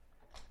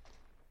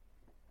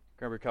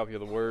Grab your copy of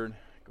the Word.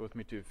 Go with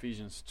me to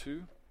Ephesians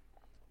 2.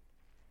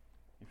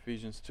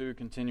 Ephesians 2,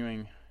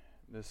 continuing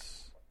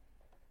this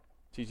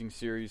teaching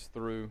series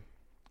through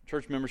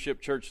church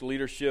membership, church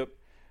leadership,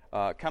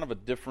 kind of a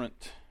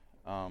different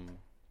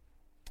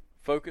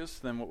focus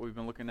than what we've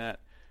been looking at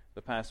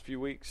the past few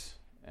weeks.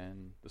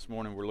 And this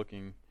morning we're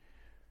looking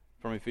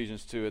from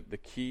Ephesians 2 at the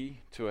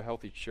key to a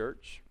healthy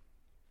church.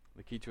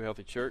 The key to a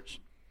healthy church.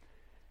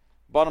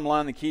 Bottom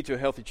line, the key to a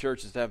healthy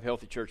church is to have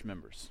healthy church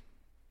members.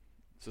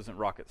 This isn't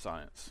rocket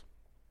science.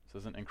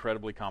 This isn't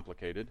incredibly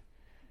complicated.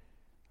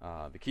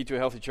 The key to a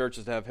healthy church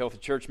is to have healthy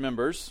church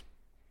members,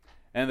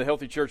 and the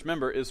healthy church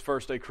member is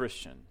first a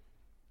Christian.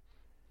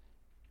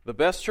 The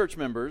best church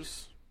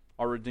members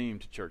are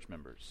redeemed church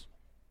members.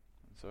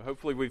 So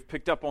hopefully we've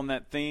picked up on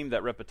that theme,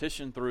 that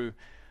repetition through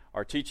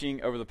our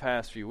teaching over the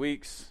past few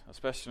weeks,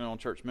 especially on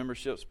church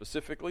membership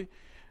specifically.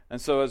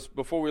 And so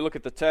before we look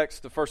at the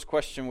text, the first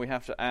question we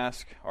have to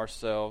ask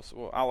ourselves,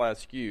 well, I'll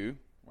ask you,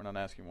 we're not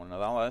asking one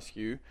another, I'll ask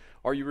you,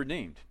 are you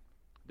redeemed?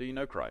 Do you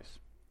know Christ?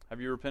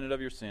 Have you repented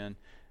of your sin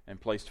and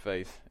placed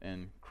faith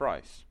in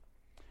Christ?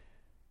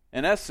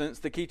 In essence,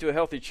 the key to a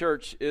healthy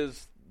church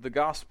is the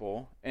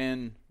gospel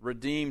and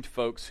redeemed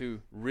folks who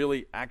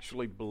really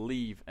actually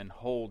believe and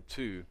hold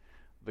to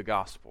the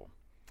gospel.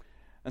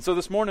 And so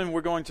this morning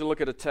we're going to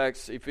look at a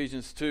text,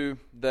 Ephesians 2,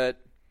 that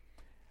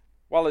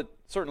while it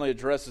certainly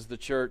addresses the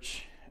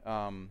church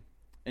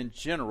in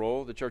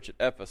general, the church at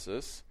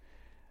Ephesus,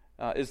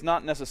 is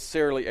not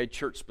necessarily a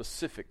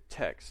church-specific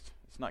text.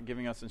 It's not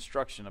giving us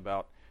instruction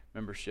about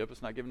membership.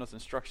 It's not giving us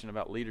instruction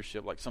about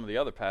leadership like some of the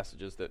other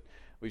passages that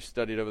we've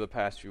studied over the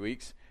past few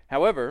weeks.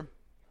 However,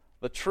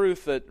 the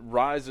truth that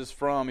rises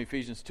from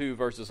Ephesians 2,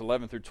 verses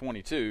 11 through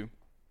 22,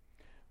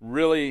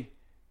 the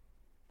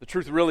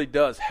truth really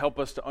does help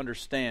us to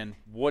understand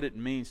what it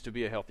means to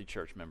be a healthy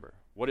church member.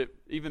 What it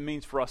even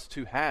means for us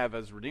to have,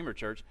 as Redeemer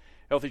Church,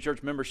 healthy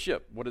church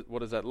membership. What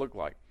does that look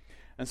like?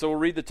 And so we'll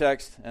read the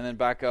text and then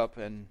back up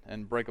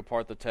and break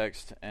apart the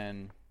text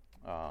and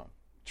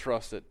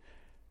trust that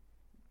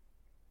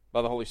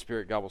by the Holy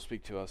Spirit God will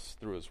speak to us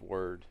through His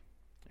Word.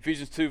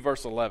 Ephesians 2,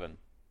 verse 11.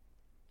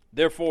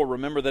 Therefore,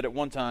 remember that at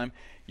one time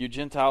you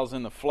Gentiles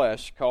in the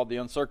flesh, called the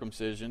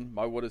uncircumcision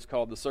by what is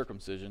called the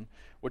circumcision,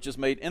 which is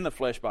made in the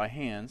flesh by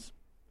hands.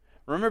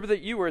 Remember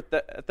that you were at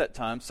that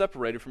time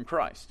separated from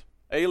Christ,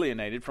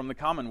 alienated from the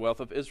commonwealth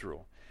of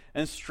Israel,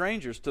 and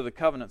strangers to the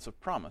covenants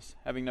of promise,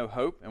 having no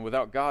hope and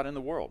without God in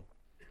the world.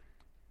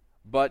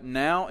 But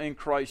now in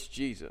Christ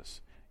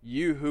Jesus,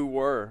 you who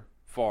were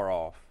far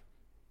off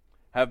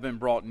have been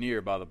brought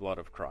near by the blood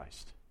of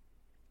Christ.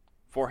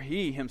 For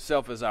He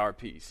Himself is our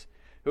peace,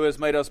 who has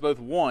made us both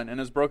one and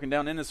has broken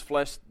down in His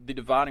flesh the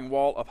dividing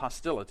wall of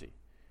hostility,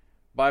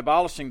 by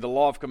abolishing the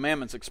law of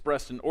commandments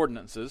expressed in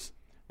ordinances,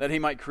 that He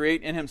might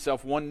create in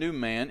Himself one new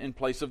man in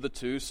place of the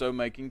two, so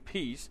making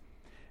peace,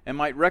 and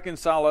might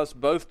reconcile us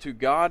both to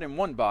God in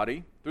one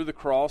body through the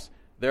cross,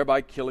 thereby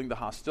killing the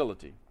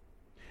hostility.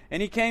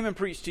 And He came and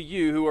preached to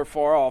you who are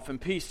far off, and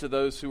peace to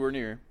those who were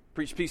near.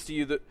 Preached peace to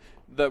you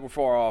that were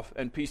far off,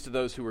 and peace to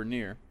those who were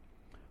near.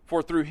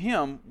 For through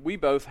Him we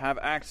both have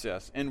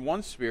access in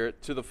one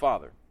Spirit to the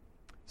Father.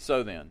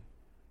 So then,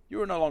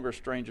 you are no longer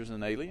strangers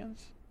and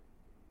aliens,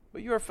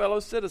 but you are fellow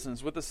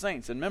citizens with the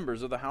saints and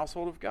members of the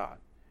household of God,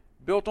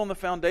 built on the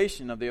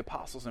foundation of the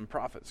apostles and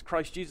prophets,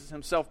 Christ Jesus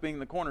Himself being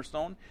the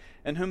cornerstone,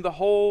 in whom the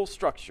whole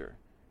structure,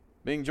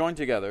 being joined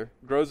together,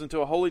 grows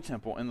into a holy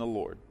temple in the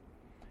Lord.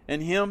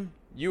 In Him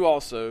you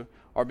also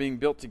are being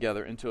built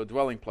together into a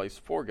dwelling place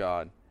for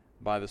God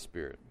by the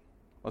Spirit.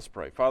 Let's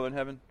pray. Father in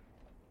heaven,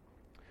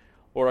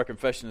 Lord, our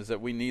confession is that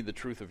we need the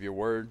truth of Your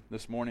Word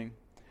this morning.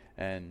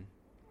 And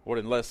Lord,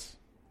 unless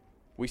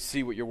we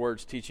see what Your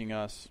Word's teaching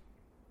us,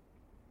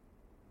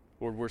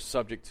 Lord, we're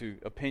subject to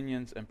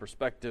opinions and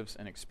perspectives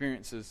and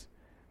experiences.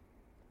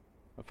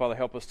 But Father,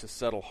 help us to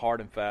settle hard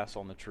and fast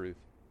on the truth.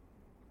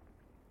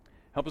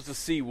 Help us to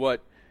see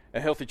what a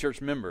healthy church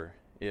member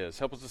is.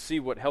 Help us to see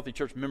what healthy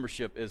church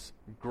membership is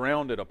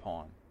grounded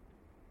upon.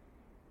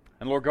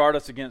 And Lord, guard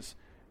us against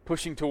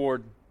pushing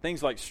toward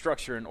things like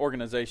structure and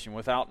organization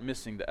without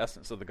missing the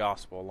essence of the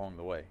gospel along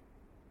the way.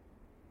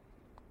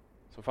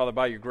 So Father,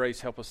 by Your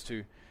grace, help us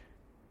to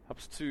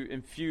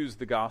infuse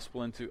the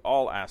gospel into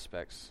all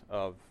aspects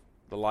of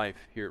the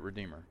life here at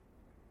Redeemer.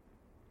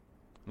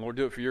 And Lord,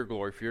 do it for Your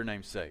glory, for Your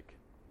name's sake.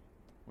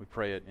 We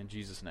pray it in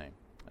Jesus' name.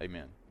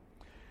 Amen.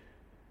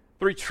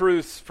 3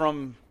 truths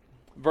from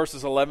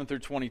verses 11 through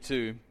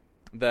 22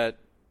 that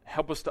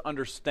help us to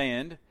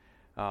understand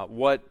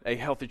what a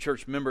healthy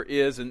church member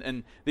is,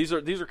 and these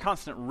are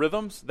constant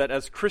rhythms that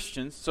as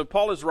Christians, so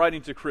Paul is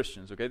writing to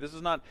Christians, okay? This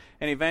is not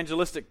an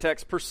evangelistic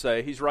text per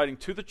se. He's writing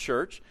to the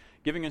church,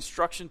 giving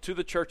instruction to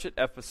the church at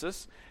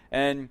Ephesus,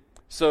 and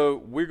so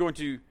we're going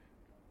to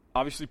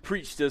obviously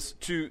preach this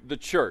to the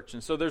church.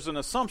 And so there's an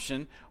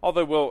assumption,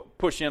 although we'll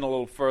push in a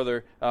little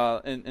further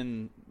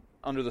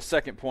under the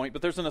second point,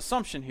 but there's an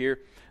assumption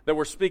here that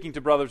we're speaking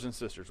to brothers and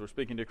sisters. We're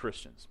speaking to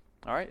Christians.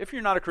 All right? If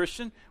you're not a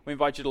Christian, we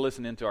invite you to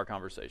listen into our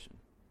conversation.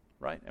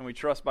 Right? And we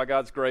trust by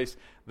God's grace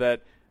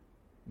that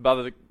by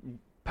the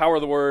power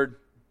of the Word,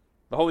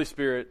 The Holy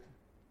Spirit,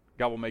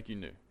 God will make you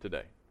new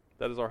today.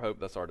 That is our hope.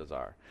 That's our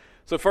desire.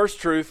 So first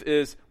truth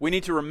is we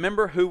need to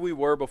remember who we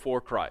were before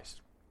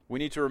Christ. We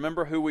need to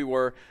remember who we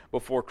were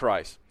before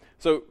Christ.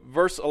 So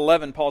verse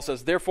 11, Paul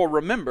says, "Therefore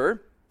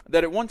remember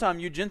that at one time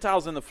you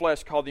Gentiles in the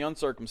flesh, called the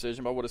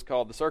uncircumcision by what is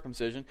called the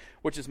circumcision,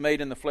 which is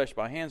made in the flesh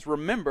by hands.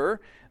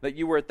 Remember that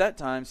you were at that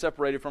time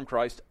separated from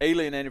Christ,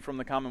 alienated from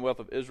the commonwealth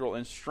of Israel,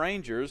 and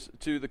strangers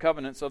to the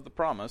covenants of the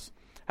promise,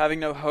 having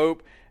no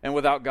hope and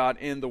without God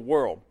in the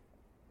world."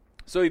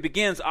 So he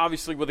begins,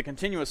 obviously, with a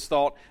continuous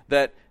thought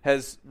that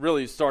has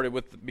really started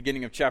with the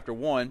beginning of chapter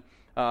 1,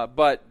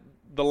 but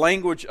the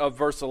language of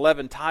verse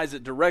 11 ties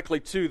it directly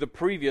to the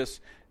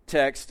previous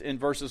text in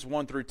verses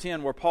 1 through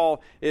 10, where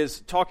Paul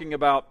is talking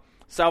about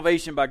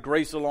salvation by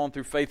grace alone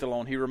through faith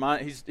alone.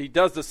 He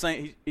does the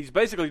same. He's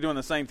basically doing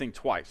the same thing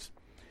twice.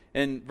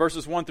 In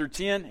verses 1 through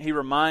 10, he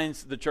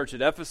reminds the church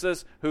at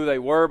Ephesus who they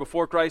were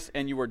before Christ,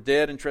 and you were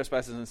dead in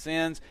trespasses and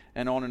sins,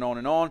 and on and on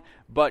and on.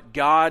 But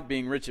God,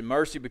 being rich in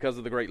mercy because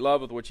of the great love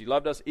with which he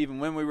loved us, even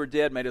when we were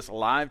dead, made us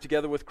alive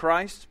together with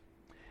Christ.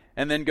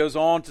 And then goes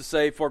on to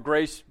say, for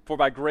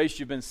by grace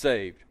you've been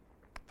saved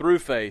through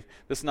faith.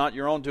 This is not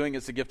your own doing,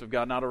 it's the gift of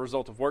God, not a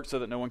result of work, so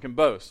that no one can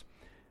boast.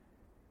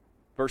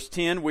 Verse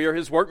 10, we are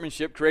his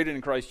workmanship, created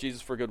in Christ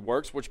Jesus for good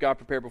works, which God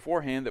prepared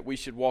beforehand that we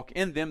should walk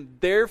in them.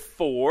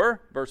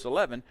 Therefore, verse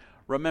 11,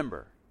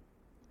 remember.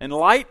 In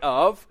light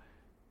of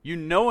you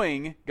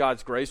knowing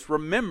God's grace,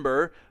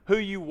 remember who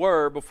you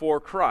were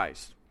before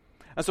Christ.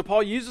 And so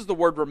Paul uses the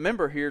word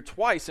remember here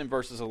twice in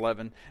verses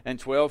 11 and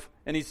 12,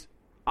 and he's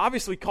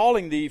obviously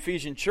calling the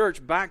Ephesian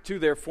church back to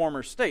their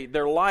former state,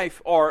 their life,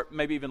 or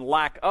maybe even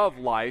lack of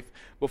life,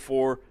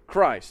 before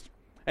Christ.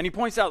 And he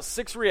points out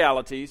 6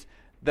 realities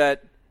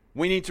that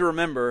we need to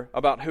remember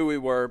about who we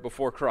were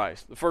before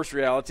Christ. The first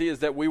reality is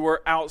that we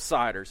were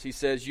outsiders. He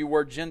says, you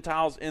were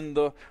Gentiles in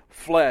the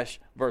flesh,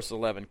 verse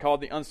 11,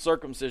 called the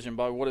uncircumcision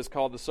by what is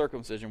called the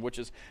circumcision, which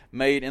is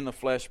made in the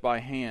flesh by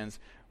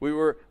hands. We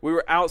were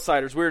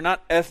outsiders. We were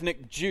not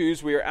ethnic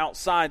Jews. We are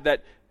outside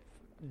that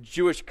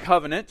Jewish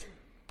covenant.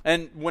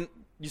 And when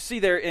you see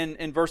there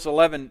in verse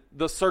 11,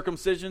 the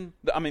uncircumcision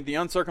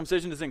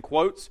is in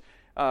quotes.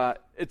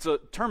 It's a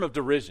term of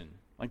derision.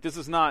 Like, this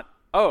is not,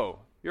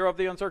 oh, you're of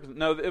the uncircumcision.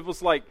 No,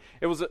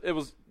 it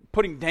was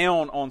putting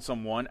down on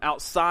someone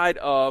outside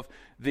of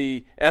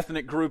the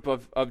ethnic group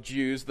of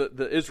Jews,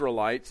 the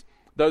Israelites,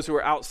 those who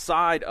are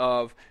outside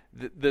of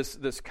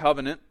this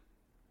covenant.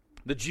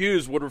 The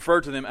Jews would refer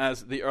to them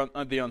as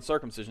the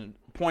uncircumcision,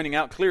 pointing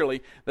out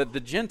clearly that the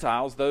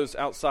Gentiles, those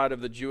outside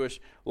of the Jewish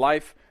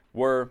life,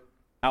 were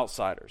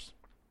outsiders.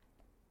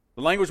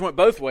 The language went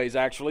both ways,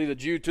 actually, the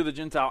Jew to the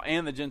Gentile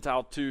and the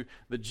Gentile to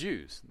the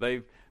Jews.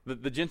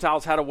 The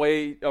Gentiles had a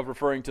way of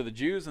referring to the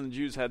Jews, and the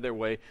Jews had their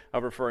way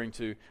of referring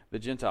to the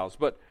Gentiles.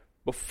 But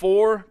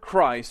before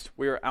Christ,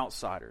 we are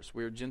outsiders.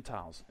 We are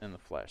Gentiles in the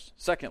flesh.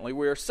 Secondly,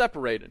 we are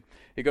separated.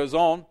 He goes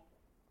on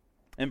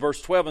in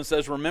verse 12 and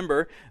says,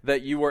 remember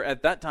that you were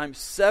at that time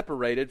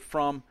separated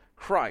from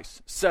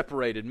Christ.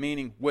 Separated,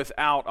 meaning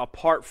without,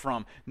 apart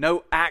from,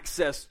 no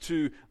access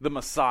to the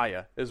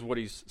Messiah, is what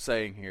he's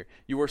saying here.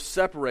 You were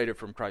separated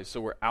from Christ. So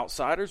we're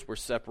outsiders, we're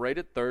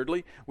separated.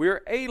 Thirdly, we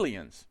are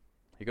aliens.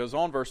 He goes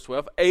on, verse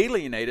 12,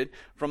 alienated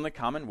from the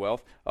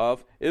commonwealth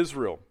of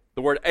Israel.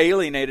 The word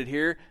alienated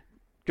here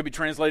could be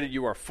translated,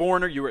 you are a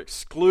foreigner, you were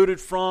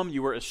excluded from,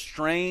 you were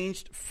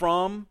estranged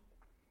from.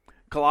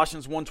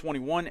 Colossians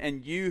 1:21,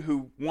 and you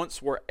who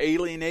once were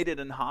alienated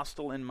and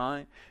hostile in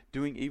mind,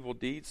 doing evil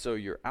deeds. So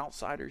you're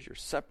outsiders, you're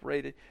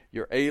separated,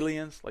 you're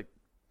aliens. Like,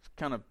 it's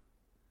kind of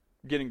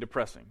getting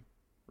depressing,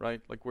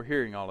 right? Like, we're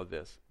hearing all of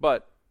this.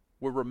 But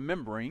we're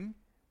remembering,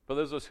 for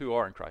those of us who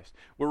are in Christ,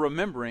 we're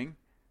remembering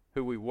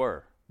who we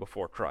were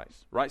before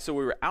Christ, right? So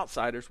we were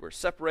outsiders, we're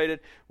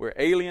separated, we're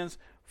aliens.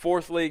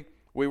 Fourthly,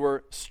 we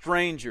were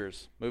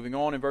strangers. Moving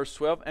on in verse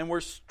 12, and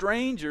we're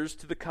strangers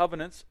to the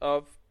covenants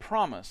of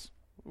promise.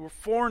 We're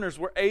foreigners,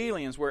 we're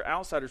aliens, we're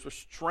outsiders, we're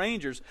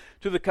strangers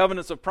to the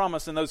covenants of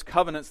promise, and those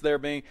covenants there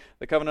being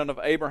the covenant of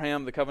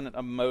Abraham, the covenant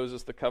of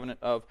Moses, the covenant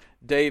of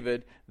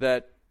David,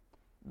 that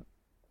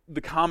the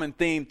common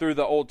theme through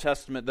the Old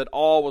Testament that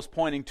all was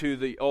pointing to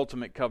the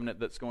ultimate covenant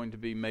that's going to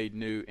be made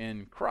new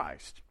in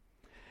Christ.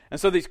 And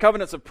so these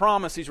covenants of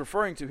promise he's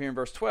referring to here in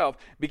verse 12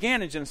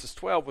 began in Genesis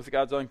 12 with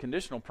God's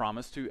unconditional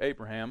promise to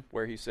Abraham,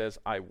 where he says,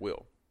 I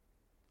will.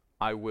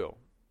 I will.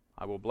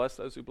 I will bless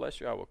those who bless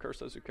you. I will curse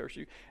those who curse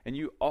you. And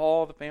you,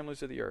 all the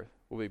families of the earth,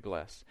 will be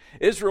blessed.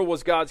 Israel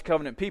was God's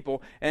covenant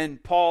people,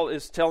 and Paul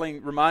is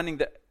reminding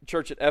the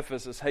church at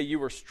Ephesus, hey, you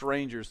were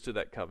strangers to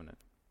that covenant.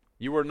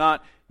 You were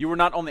not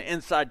on the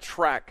inside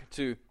track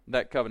to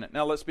that covenant.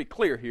 Now let's be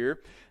clear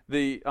here.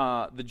 The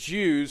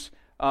Jews,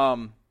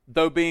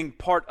 though being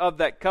part of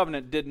that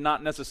covenant, did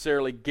not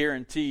necessarily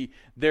guarantee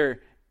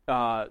their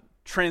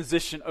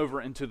transition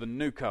over into the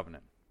new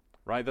covenant.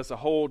 Right? That's a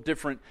whole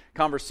different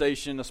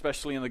conversation,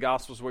 especially in the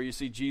Gospels where you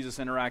see Jesus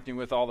interacting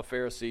with all the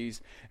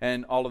Pharisees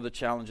and all of the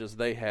challenges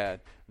they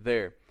had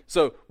there.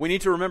 So we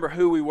need to remember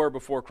who we were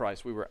before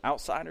Christ. We were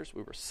outsiders.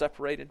 We were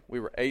separated. We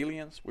were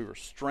aliens. We were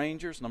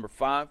strangers. Number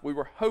 5, we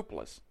were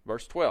hopeless.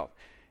 Verse 12.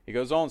 He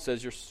goes on and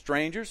says, you're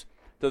strangers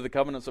to the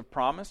covenants of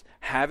promise,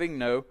 having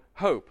no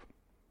hope.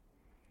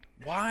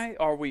 Why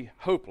are we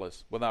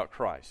hopeless without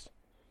Christ?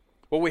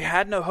 Well, we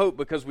had no hope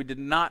because we did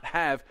not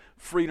have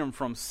freedom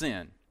from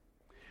sin.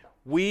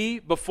 We,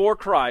 before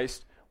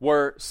Christ,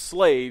 were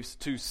slaves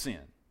to sin.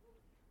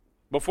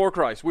 Before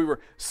Christ, we were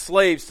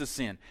slaves to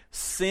sin.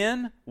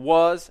 Sin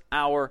was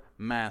our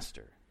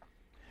master.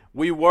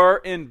 We were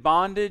in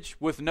bondage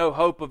with no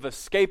hope of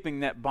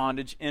escaping that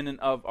bondage in and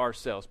of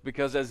ourselves.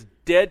 Because as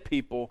dead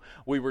people,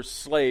 we were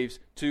slaves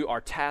to our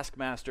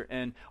taskmaster,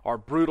 and our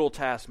brutal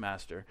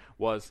taskmaster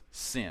was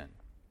sin.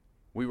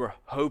 We were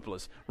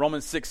hopeless.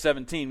 Romans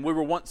 6:17, we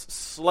were once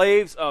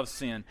slaves of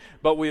sin,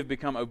 but we have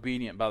become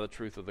obedient by the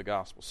truth of the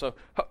gospel. So,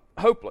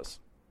 hopeless.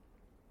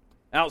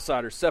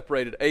 Outsiders,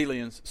 separated,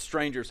 aliens,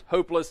 strangers,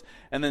 hopeless.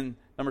 And then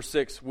number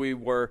 6, we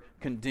were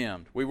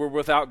condemned. We were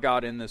without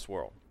God in this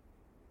world.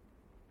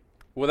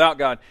 Without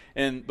God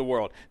in the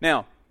world.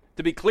 Now,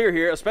 to be clear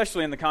here,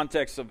 especially in the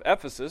context of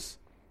Ephesus,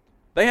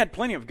 they had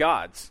plenty of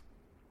gods.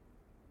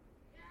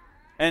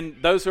 And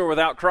those who are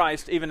without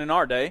Christ, even in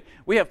our day,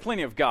 we have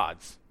plenty of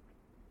gods.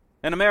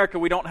 In America,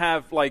 we don't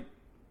have,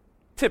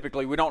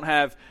 typically, we don't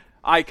have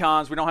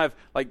icons. We don't have,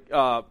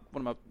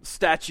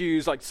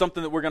 statues, like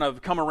something that we're going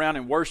to come around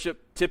and worship,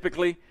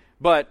 typically.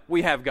 But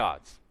we have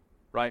gods,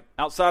 right?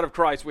 Outside of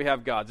Christ, we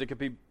have gods. It could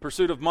be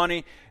pursuit of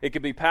money. It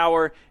could be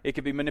power. It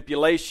could be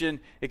manipulation.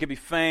 It could be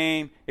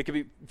fame. It could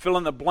be fill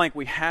in the blank.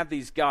 We have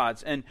these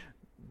gods. And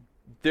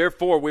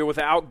therefore, we're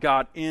without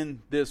God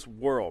in this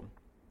world.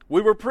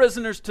 We were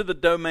prisoners to the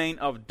domain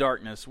of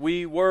darkness.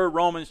 We were,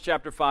 Romans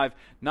chapter 5,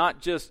 not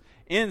just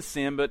in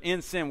sin, but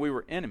in sin we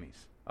were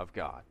enemies of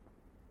God.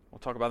 We'll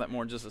talk about that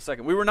more in just a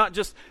second. We were not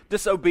just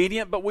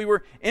disobedient, but we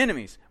were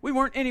enemies. We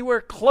weren't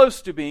anywhere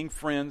close to being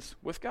friends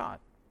with God.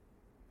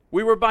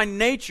 We were by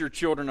nature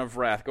children of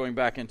wrath, going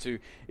back into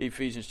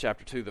Ephesians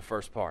chapter 2, the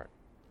first part.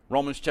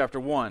 Romans chapter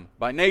 1,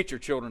 by nature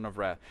children of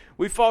wrath.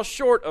 We fall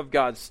short of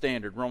God's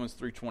standard, Romans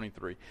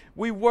 3:23.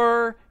 We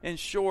were, in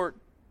short,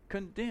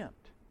 condemned,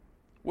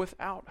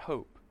 without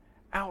hope,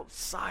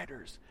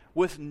 outsiders,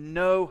 with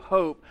no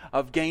hope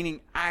of gaining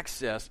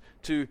access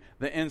to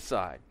the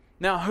inside.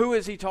 Now, who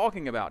is he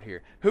talking about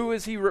here? Who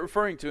is he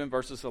referring to in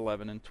verses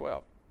 11 and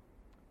 12?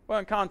 Well,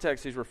 in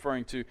context, he's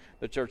referring to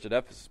the church at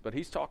Ephesus, but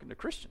he's talking to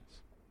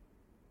Christians.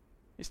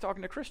 He's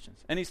talking to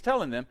Christians, and he's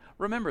telling them,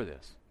 remember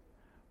this.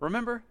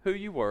 Remember who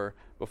you were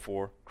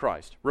before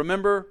Christ.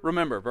 Remember.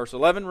 Verse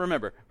 11,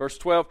 remember. Verse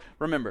 12,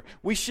 remember.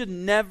 We should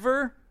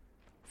never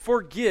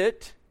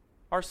forget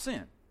our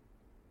sin,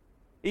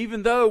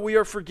 even though we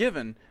are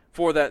forgiven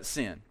for that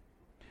sin.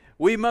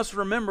 We must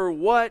remember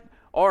what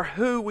or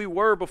who we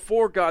were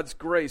before God's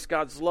grace,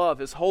 God's love,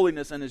 His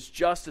holiness, and His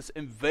justice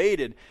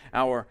invaded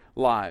our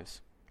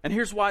lives. And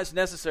here's why it's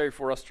necessary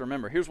for us to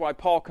remember. Here's why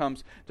Paul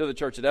comes to the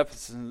church at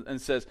Ephesus and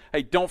says,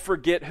 hey, don't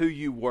forget who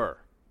you were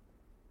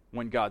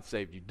when God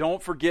saved you.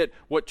 Don't forget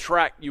what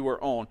track you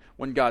were on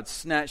when God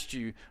snatched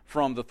you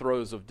from the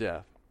throes of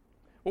death.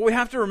 Well, we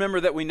have to remember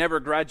that we never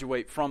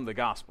graduate from the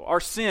gospel. Our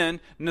sin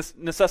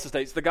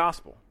necessitates the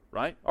gospel.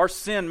 Right? Our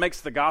sin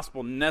makes the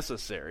gospel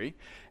necessary,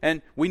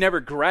 and we never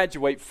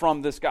graduate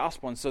from this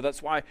gospel. And so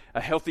that's why a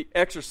healthy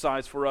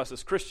exercise for us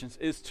as Christians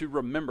is to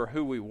remember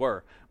who we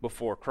were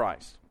before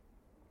Christ.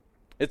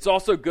 It's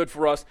also good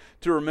for us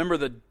to remember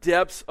the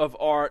depths of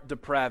our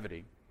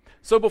depravity.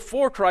 So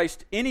before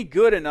Christ, any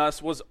good in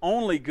us was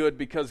only good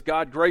because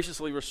God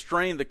graciously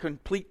restrained the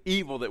complete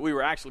evil that we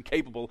were actually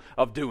capable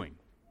of doing.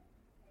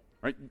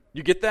 Right?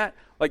 You get that?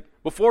 Like,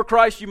 before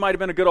Christ, you might have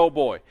been a good old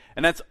boy.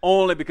 And that's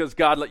only because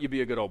God let you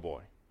be a good old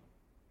boy.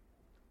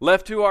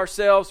 Left to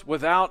ourselves,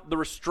 without the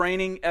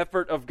restraining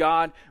effort of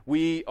God,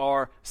 we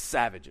are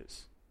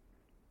savages.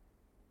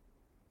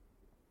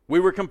 We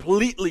were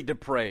completely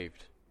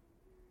depraved.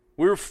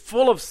 We were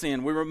full of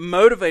sin. We were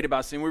motivated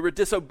by sin. We were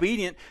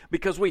disobedient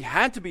because we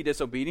had to be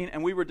disobedient,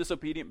 and we were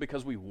disobedient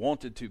because we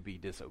wanted to be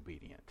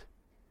disobedient.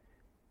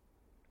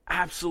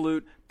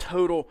 Absolute,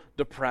 total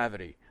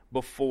depravity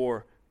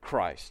before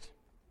Christ.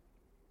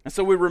 And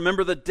so we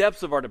remember the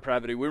depths of our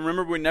depravity. We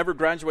remember we never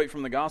graduate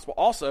from the gospel.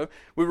 Also,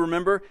 we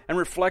remember and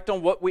reflect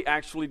on what we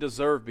actually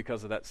deserve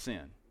because of that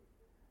sin.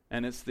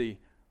 And it's the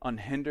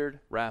unhindered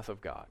wrath of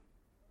God.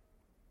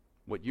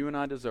 What you and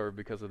I deserve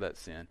because of that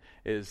sin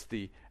is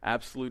the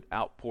absolute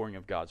outpouring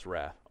of God's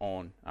wrath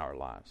on our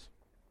lives.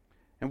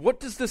 And what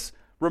does this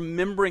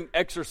remembering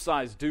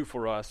exercise do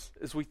for us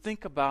as we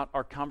think about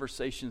our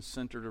conversations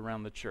centered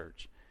around the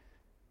church?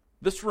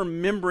 This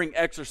remembering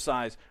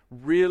exercise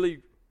really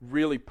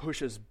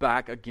pushes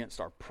back against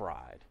our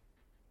pride.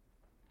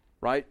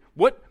 Right?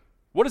 What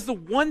is the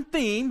one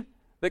theme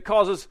that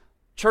causes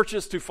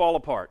churches to fall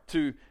apart,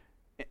 to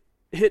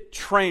hit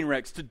train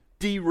wrecks, to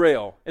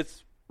derail?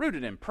 It's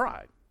rooted in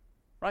pride.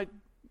 Right?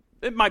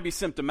 It might be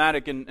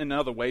symptomatic in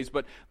other ways,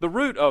 but the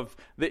root of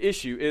the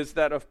issue is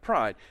that of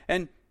pride.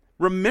 And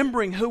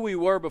remembering who we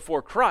were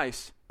before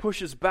Christ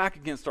pushes back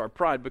against our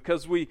pride,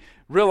 because we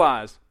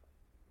realize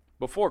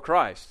before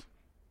Christ,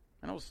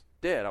 and I was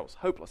dead, I was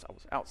hopeless, I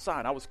was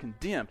outside, I was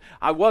condemned.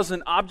 I was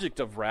an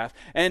object of wrath,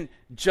 and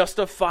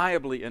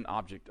justifiably an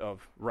object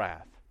of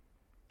wrath.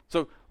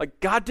 So, like,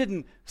 God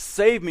didn't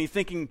save me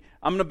thinking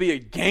I'm going to be a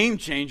game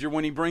changer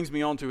when he brings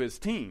me onto his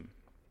team.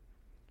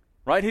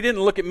 Right? He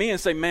didn't look at me and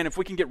say, man, if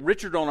we can get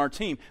Richard on our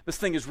team, this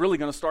thing is really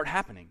going to start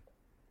happening.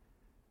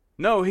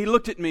 No, he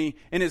looked at me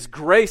in his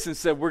grace and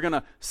said, we're going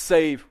to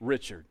save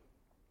Richard.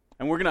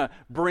 And we're going to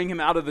bring him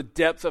out of the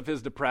depths of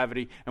his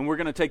depravity. And we're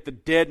going to take the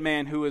dead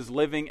man who is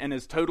living and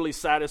is totally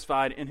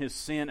satisfied in his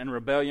sin and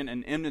rebellion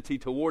and enmity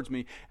towards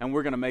me. And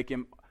we're going to make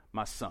him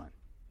my son.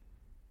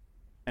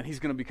 And he's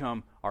going to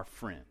become our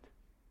friend.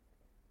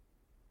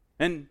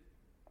 And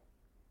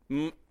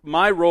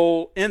my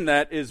role in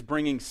that is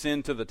bringing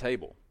sin to the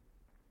table.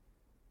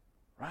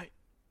 Right?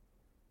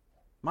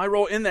 My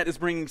role in that is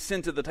bringing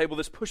sin to the table.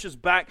 This pushes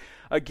back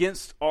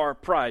against our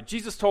pride.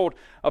 Jesus told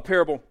a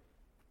parable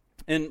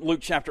in Luke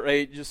chapter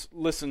 8. Just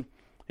listen.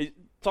 He's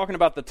talking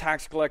about the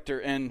tax collector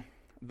and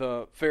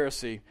the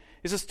Pharisee.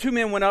 He says, 2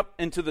 men went up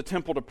into the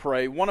temple to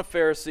pray, one a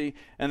Pharisee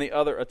and the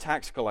other a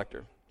tax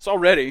collector. It's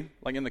already,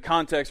 like in the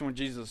context when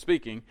Jesus is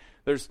speaking,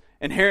 there's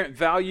inherent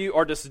value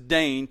or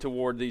disdain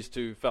toward these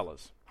two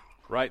fellas.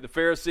 Right? The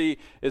Pharisee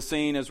is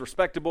seen as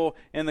respectable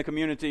in the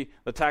community.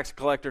 The tax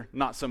collector,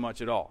 not so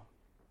much at all.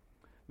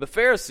 The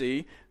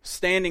Pharisee,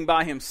 standing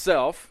by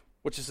himself,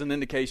 which is an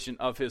indication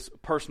of his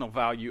personal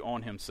value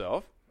on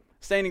himself,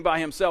 standing by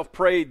himself,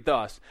 prayed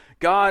thus,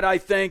 God, I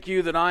thank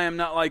you that I am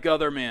not like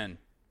other men,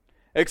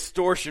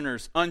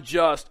 extortioners,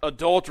 unjust,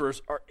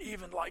 adulterers, or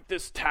even like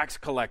this tax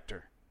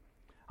collector.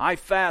 I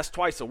fast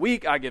twice a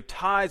week. I give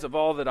tithes of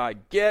all that I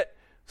get.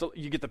 So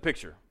you get the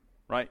picture,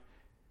 right?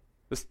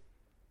 This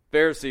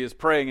Pharisee is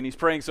praying, and he's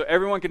praying so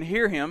everyone can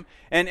hear him.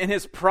 And in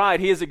his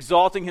pride, he is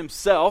exalting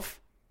himself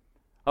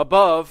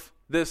above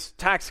this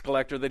tax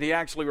collector that he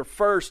actually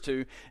refers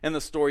to in the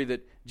story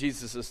that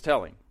Jesus is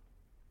telling.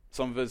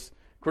 Some of his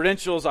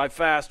credentials: I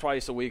fast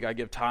twice a week, I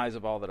give tithes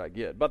of all that I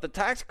get. But the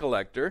tax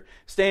collector,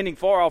 standing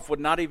far off, would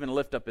not even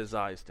lift up his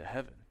eyes to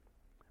heaven,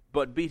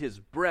 but beat his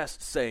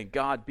breast, saying,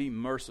 God, be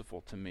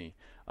merciful to me,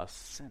 a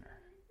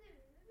sinner.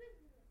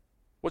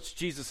 What's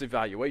Jesus'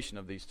 evaluation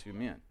of these two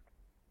men?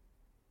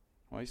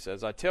 Well, he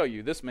says, I tell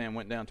you, this man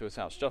went down to his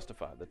house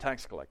justified, the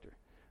tax collector,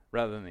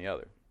 rather than the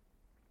other.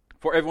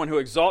 For everyone who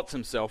exalts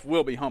himself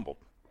will be humbled,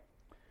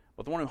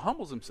 but the one who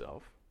humbles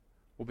himself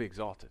will be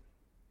exalted.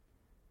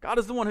 God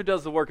is the one who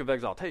does the work of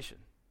exaltation.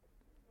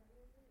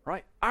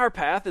 Right? Our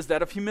path is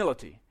that of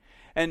humility.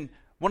 And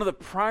one of the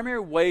primary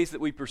ways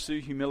that we pursue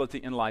humility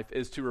in life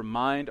is to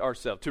remind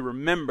ourselves, to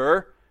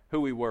remember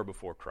who we were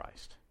before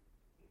Christ.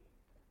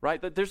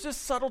 Right? That there's this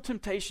subtle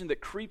temptation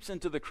that creeps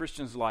into the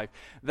Christian's life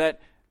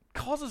that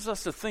causes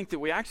us to think that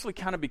we actually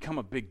kind of become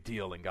a big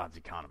deal in God's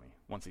economy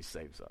once he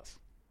saves us.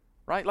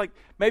 Right? Like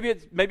maybe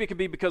it could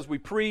be because we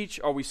preach,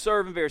 or we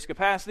serve in various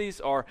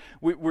capacities, or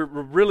we're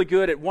really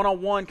good at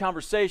one-on-one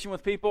conversation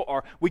with people,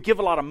 or we give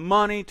a lot of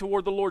money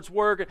toward the Lord's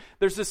work.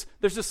 There's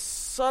this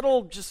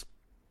subtle, just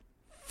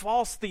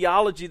false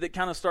theology that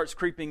kind of starts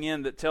creeping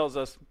in that tells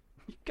us,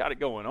 you got it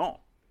going on.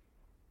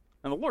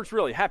 And the Lord's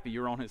really happy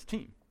you're on his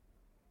team.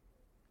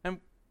 And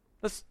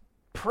that's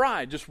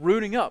pride just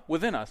rooting up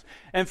within us.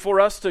 And for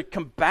us to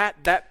combat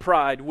that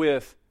pride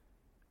with,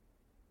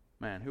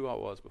 man, who I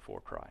was before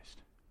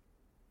Christ.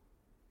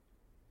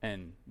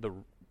 And the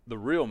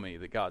real me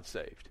that God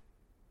saved.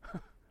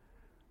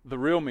 The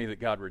real me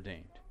that God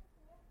redeemed.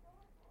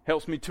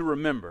 Helps me to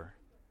remember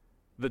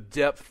the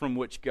depth from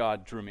which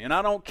God drew me. And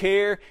I don't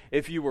care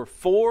if you were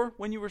 4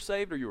 when you were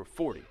saved or you were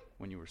 40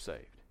 when you were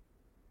saved.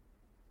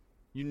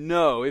 You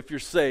know, if you're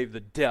saved, the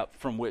depth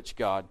from which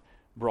God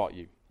brought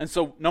you. And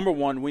so, number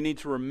 1, we need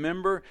to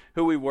remember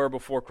who we were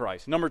before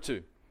Christ. Number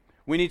 2,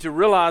 we need to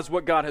realize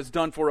what God has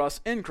done for us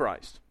in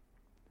Christ.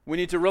 We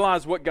need to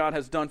realize what God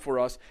has done for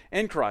us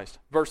in Christ.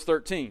 Verse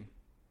 13.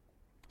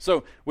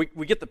 So we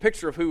get the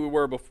picture of who we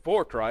were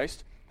before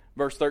Christ.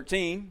 Verse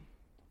 13,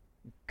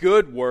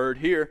 good word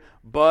here,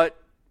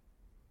 but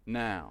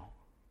now.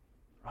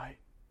 Right?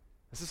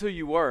 This is who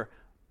you were,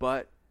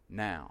 but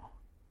now.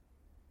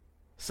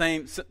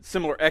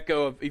 Similar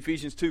echo of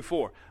Ephesians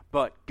 2:4.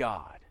 But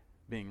God,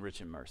 being rich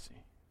in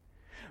mercy.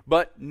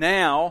 But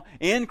now,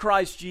 in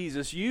Christ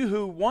Jesus, you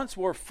who once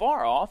were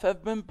far off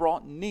have been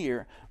brought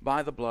near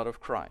by the blood of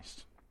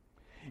Christ.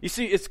 You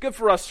see, it's good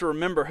for us to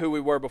remember who we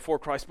were before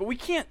Christ, but we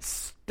can't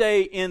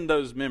stay in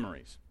those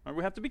memories. Right?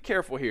 We have to be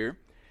careful here.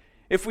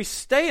 If we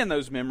stay in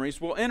those memories,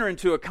 we'll enter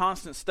into a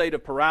constant state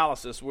of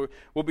paralysis.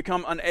 We'll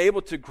become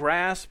unable to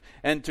grasp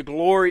and to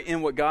glory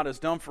in what God has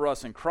done for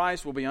us in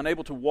Christ. We'll be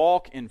unable to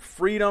walk in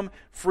freedom,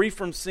 free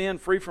from sin,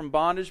 free from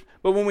bondage.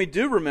 But when we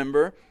do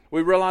remember,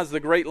 we realize the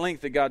great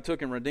length that God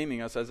took in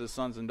redeeming us as his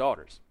sons and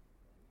daughters.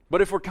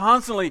 But if we're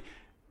constantly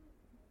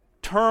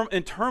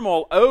in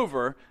turmoil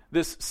over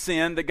this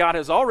sin that God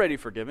has already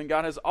forgiven,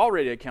 God has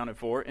already accounted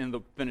for in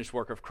the finished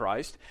work of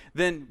Christ,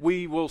 then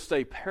we will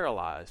stay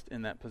paralyzed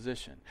in that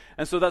position.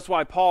 And so that's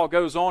why Paul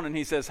goes on and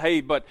he says, hey,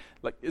 but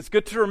it's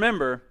good to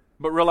remember,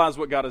 but realize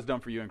what God has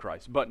done for you in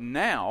Christ. But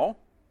now,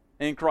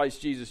 in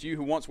Christ Jesus, you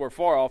who once were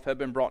far off have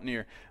been brought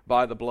near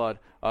by the blood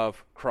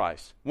of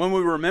Christ. When we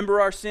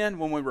remember our sin,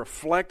 when we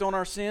reflect on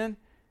our sin,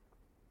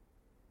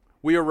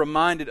 we are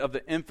reminded of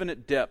the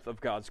infinite depth of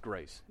God's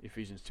grace,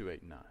 Ephesians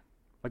 2:8 and 9.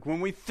 Like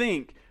when we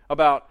think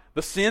about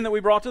the sin that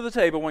we brought to the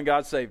table when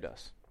God saved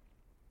us,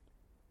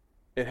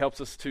 it helps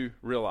us to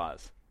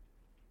realize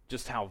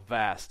just how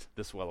vast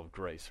this well of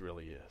grace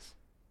really is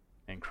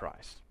in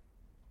Christ.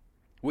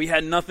 We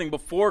had nothing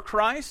before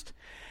Christ,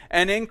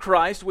 and in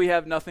Christ we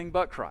have nothing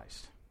but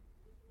Christ.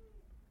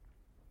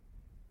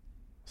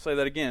 I'll say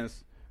that again.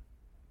 It's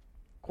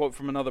a quote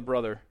from another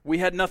brother. We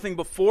had nothing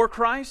before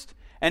Christ,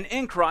 and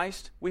in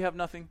Christ we have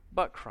nothing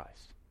but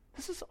Christ.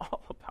 This is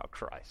all about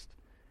Christ.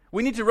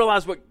 We need to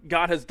realize what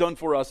God has done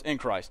for us in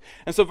Christ.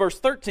 And so verse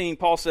 13,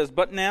 Paul says,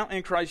 but now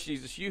in Christ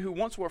Jesus, you who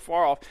once were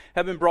far off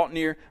have been brought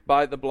near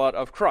by the blood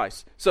of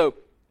Christ. So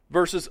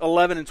verses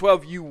 11 and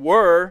 12, you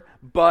were,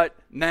 but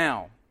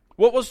now.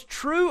 What was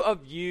true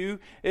of you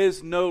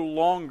is no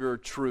longer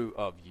true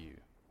of you.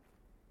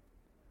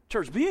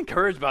 Church, be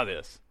encouraged by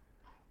this.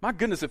 My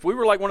goodness, if we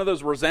were like one of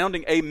those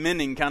resounding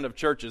amening kind of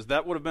churches,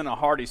 that would have been a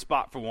hearty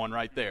spot for one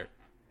right there.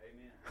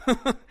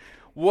 Amen.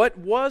 What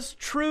was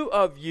true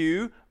of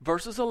you,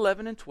 verses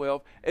 11 and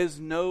 12, is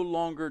no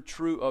longer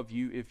true of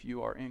you if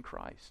you are in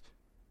Christ.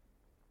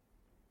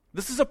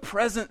 This is a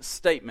present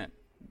statement.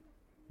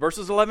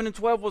 Verses 11 and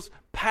 12 was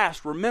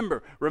past,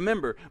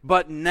 remember.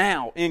 But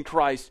now in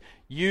Christ,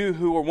 you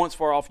who were once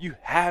far off, you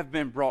have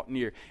been brought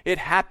near. It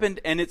happened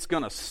and it's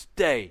going to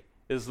stay,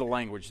 is the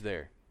language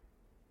there.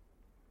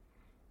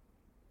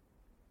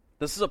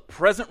 This is a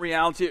present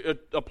reality.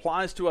 It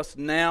applies to us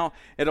now.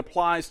 It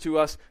applies to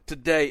us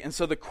today. And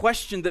so the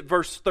question that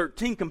verse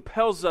 13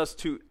 compels us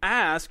to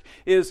ask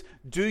is,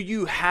 do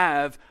you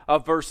have a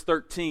verse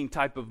 13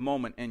 type of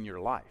moment in your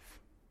life?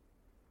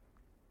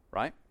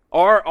 Right?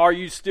 Or are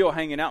you still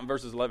hanging out in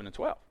verses 11 and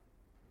 12?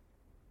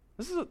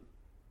 This is a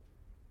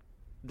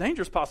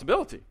dangerous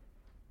possibility.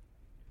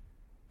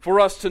 For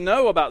us to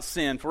know about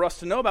sin, for us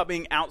to know about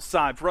being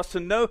outside, for us to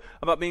know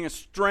about being a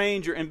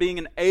stranger and being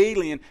an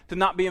alien, to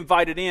not be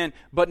invited in,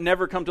 but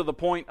never come to the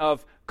point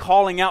of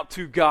calling out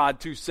to God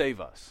to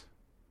save us.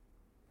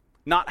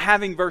 Not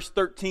having verse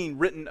 13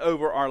 written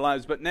over our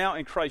lives, but now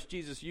in Christ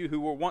Jesus, you who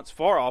were once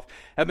far off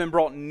have been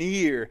brought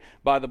near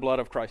by the blood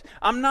of Christ.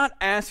 I'm not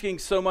asking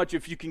so much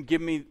if you can give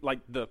me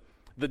like the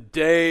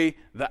day,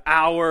 the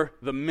hour,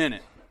 the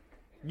minute.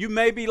 You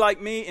may be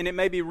like me, and it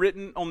may be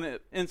written on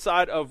the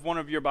inside of one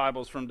of your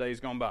Bibles from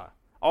days gone by.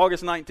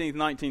 August 19th,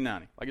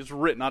 1990. Like it's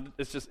written.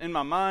 It's just in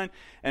my mind,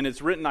 and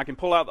it's written. I can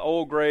pull out the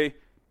old gray, I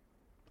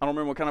don't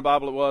remember what kind of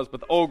Bible it was,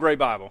 but the old gray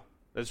Bible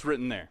that's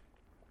written there.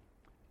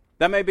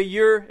 That may be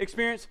your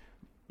experience.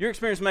 Your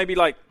experience may be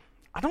like,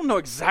 I don't know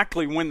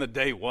exactly when the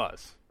day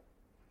was,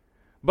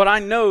 but I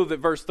know that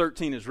verse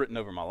 13 is written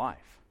over my life.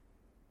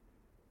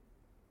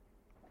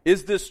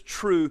 Is this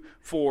true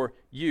for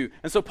you?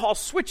 And so Paul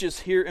switches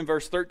here in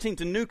verse 13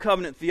 to new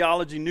covenant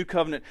theology, new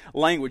covenant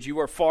language.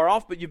 You are far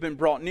off, but you've been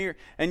brought near,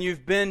 and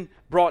you've been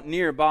brought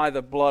near by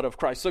the blood of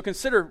Christ. So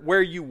consider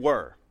where you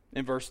were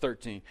in verse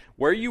 13.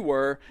 Where you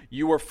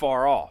were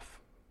far off.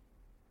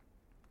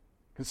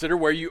 Consider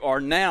where you are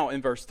now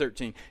in verse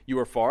 13. You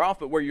are far off,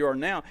 but where you are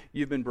now,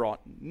 you've been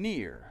brought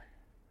near.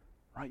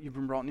 Right? You've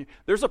been brought near.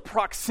 There's a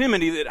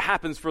proximity that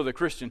happens for the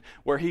Christian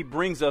where he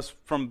brings us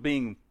from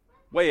being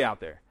way out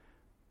there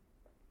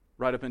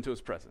right up into his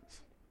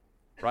presence.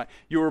 Right?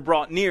 You were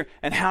brought near.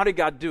 And how did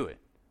God do it?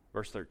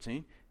 Verse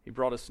 13, he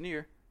brought us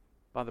near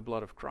by the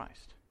blood of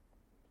Christ.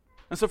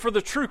 And so for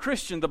the true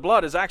Christian, the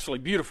blood is actually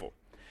beautiful.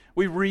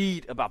 We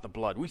read about the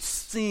blood. We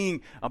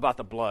sing about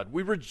the blood.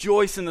 We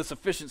rejoice in the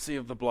sufficiency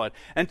of the blood.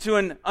 And to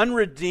an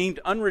unredeemed,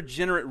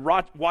 unregenerate,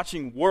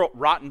 watching world,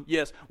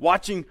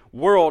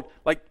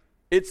 like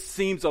it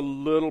seems a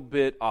little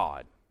bit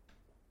odd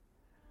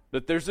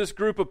that there's this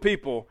group of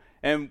people,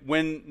 and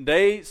when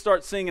they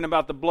start singing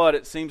about the blood,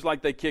 it seems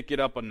like they kick it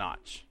up a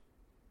notch.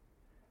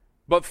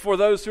 But for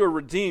those who are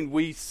redeemed,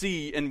 we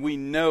see and we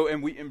know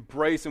and we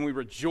embrace and we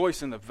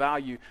rejoice in the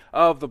value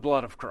of the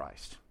blood of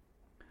Christ.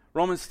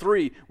 Romans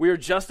 3, we are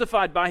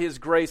justified by His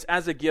grace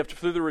as a gift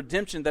through the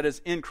redemption that is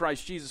in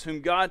Christ Jesus,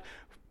 whom God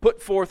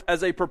put forth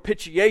as a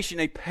propitiation,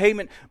 a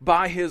payment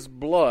by His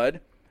blood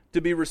to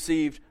be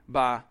received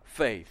by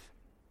faith.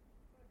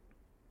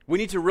 We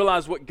need to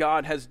realize what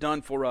God has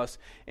done for us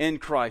in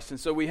Christ. And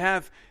so we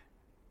have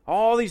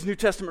all these New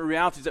Testament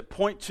realities that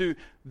point to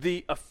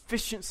the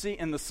efficiency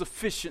and the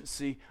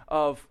sufficiency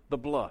of the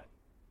blood.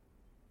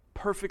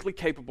 Perfectly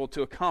capable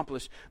to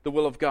accomplish the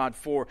will of God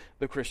for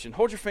the Christian.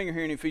 Hold your finger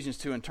here in Ephesians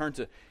 2 and turn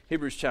to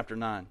Hebrews chapter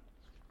 9.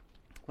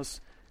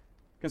 Let's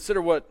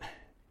consider what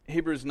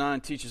Hebrews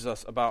 9 teaches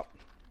us about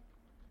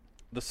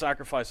the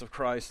sacrifice of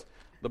Christ,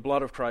 the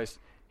blood of Christ.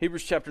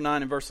 Hebrews chapter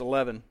 9 and verse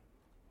 11.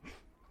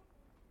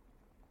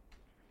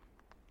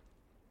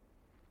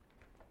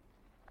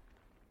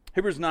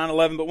 Hebrews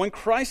 9:11, but when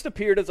Christ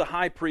appeared as a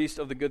high priest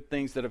of the good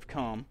things that have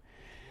come,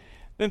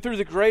 then through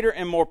the greater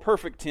and more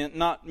perfect tent,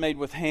 not made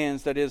with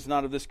hands, that is,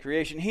 not of this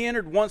creation, he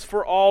entered once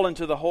for all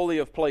into the holy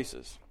of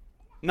places,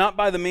 not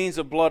by the means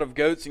of blood of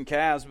goats and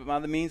calves, but by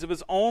the means of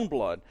his own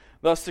blood,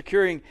 thus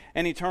securing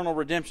an eternal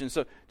redemption.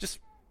 So just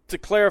to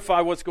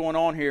clarify what's going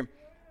on here,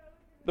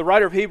 the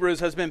writer of Hebrews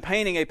has been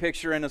painting a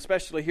picture, and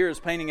especially here is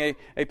painting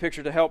a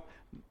picture to help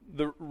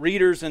the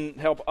readers and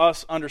help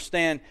us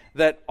understand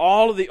that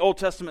all of the Old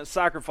Testament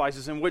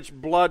sacrifices, in which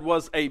blood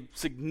was a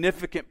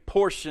significant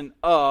portion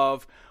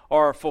of,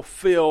 are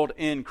fulfilled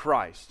in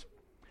Christ.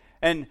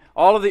 And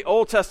all of the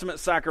Old Testament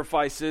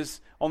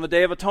sacrifices on the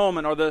Day of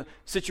Atonement, or the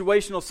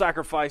situational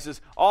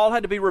sacrifices, all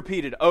had to be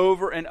repeated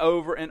over and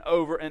over and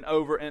over and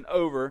over and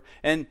over.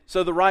 And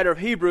so the writer of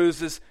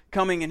Hebrews is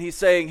coming and he's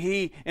saying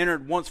he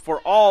entered once for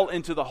all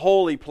into the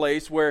holy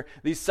place where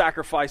these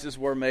sacrifices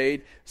were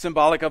made,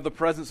 symbolic of the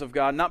presence of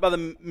God, not by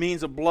the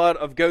means of blood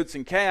of goats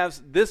and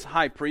calves. This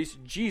high priest,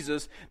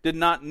 Jesus, did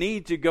not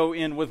need to go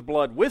in with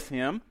blood with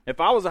him. If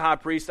I was a high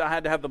priest, I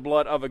had to have the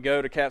blood of a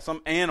goat, a calf,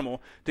 some animal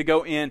to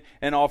go in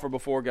and offer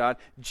before God.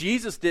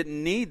 Jesus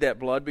didn't need that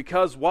blood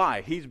because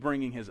why? He's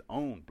bringing his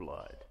own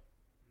blood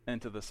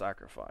into the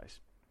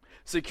sacrifice,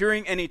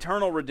 securing an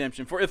eternal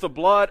redemption. For if the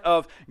blood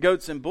of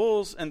goats and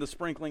bulls and the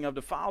sprinkling of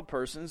defiled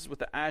persons with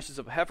the ashes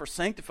of a heifer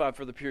sanctified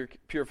for the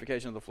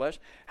purification of the flesh,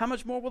 how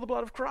much more will the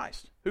blood of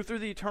Christ, who through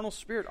the eternal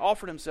Spirit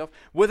offered himself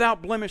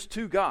without blemish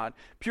to God,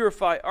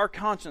 purify our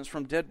conscience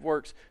from dead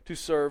works to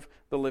serve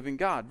the living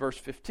God? Verse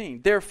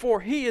 15, therefore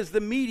he is the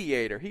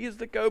mediator, he is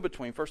the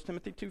go-between, 1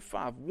 Timothy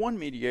 2:5, one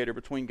mediator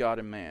between God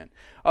and man,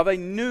 of a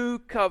new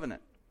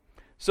covenant,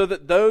 so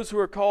that those who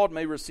are called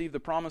may receive the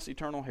promised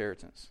eternal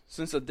inheritance,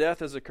 since a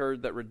death has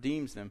occurred that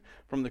redeems them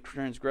from the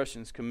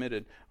transgressions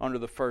committed under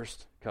the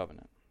first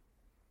covenant.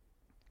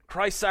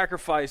 Christ's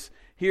sacrifice,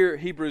 here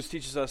Hebrews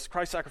teaches us,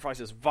 Christ's sacrifice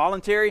is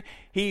voluntary.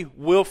 He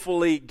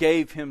willfully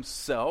gave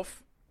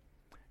himself.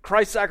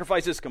 Christ's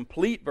sacrifice is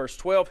complete. Verse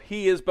 12,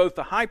 he is both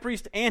the high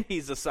priest and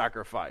he's the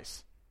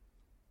sacrifice.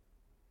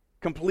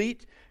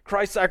 Complete.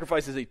 Christ's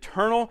sacrifice is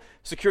eternal,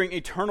 securing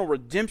eternal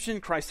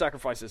redemption. Christ's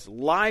sacrifice is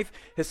life.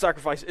 His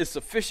sacrifice is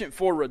sufficient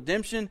for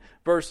redemption.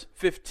 Verse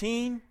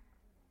 15.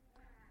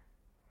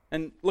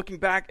 And looking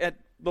back at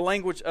the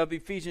language of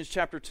Ephesians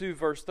chapter 2,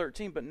 verse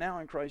 13, but now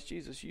in Christ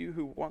Jesus, you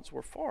who once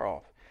were far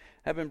off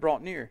have been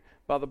brought near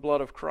by the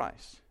blood of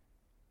Christ.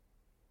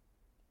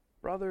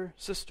 Brother,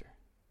 sister,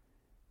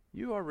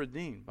 you are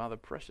redeemed by the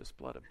precious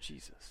blood of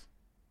Jesus.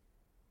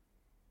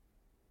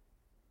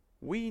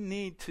 We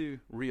need to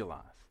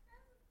realize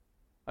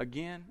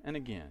again and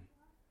again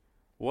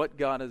what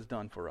God has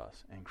done for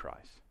us in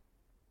Christ.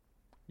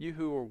 You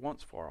who were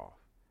once far off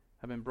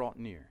have been brought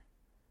near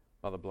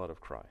by the blood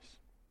of Christ.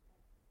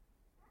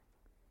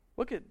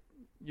 Look at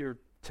your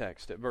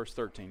text at verse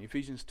 13,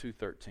 Ephesians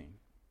 2:13.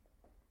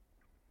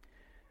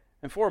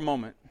 And for a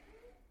moment,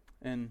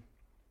 in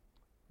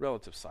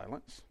relative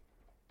silence,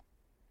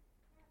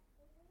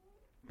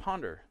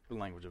 ponder the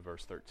language of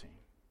verse 13.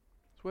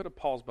 So we hit a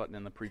pause button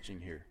in the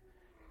preaching here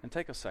and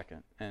take a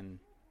second and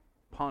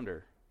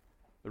ponder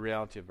the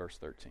reality of verse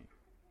 13.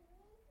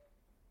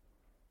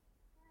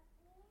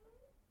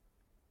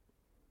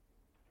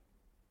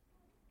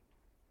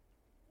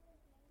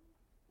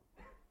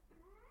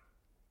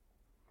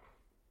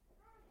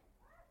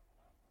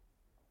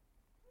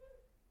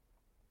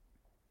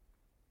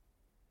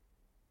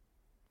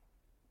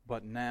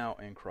 But now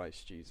in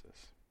Christ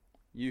Jesus,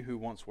 you who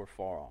once were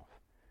far off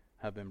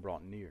have been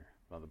brought near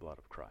by the blood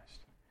of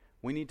Christ.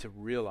 We need to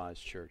realize,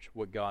 church,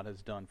 what God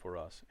has done for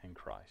us in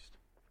Christ.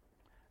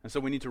 And so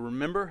we need to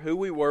remember who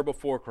we were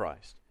before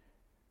Christ.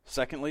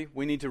 Secondly,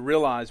 we need to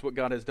realize what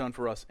God has done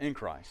for us in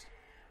Christ.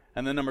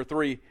 And then number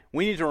 3,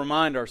 we need to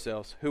remind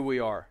ourselves who we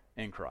are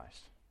in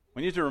Christ.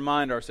 We need to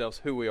remind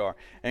ourselves who we are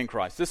in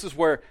Christ. This is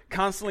where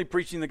constantly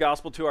preaching the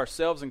gospel to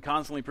ourselves and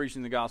constantly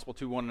preaching the gospel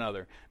to one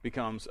another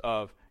becomes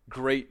of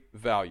great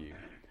value.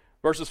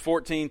 Verses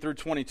 14 through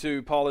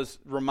 22, Paul is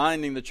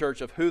reminding the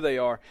church of who they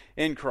are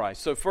in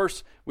Christ. So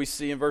first we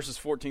see in verses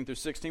 14 through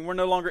 16, we're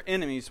no longer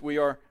enemies, we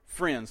are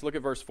friends. Look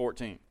at verse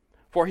 14.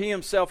 For he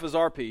himself is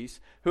our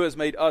peace, who has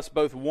made us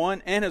both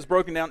one and has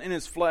broken down in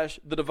his flesh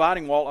the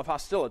dividing wall of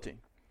hostility,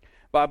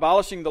 by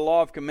abolishing the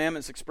law of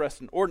commandments expressed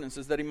in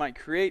ordinances, that he might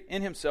create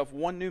in himself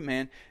one new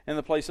man in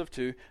the place of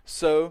two,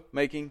 so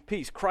making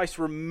peace. Christ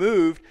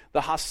removed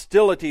the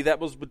hostility that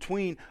was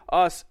between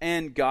us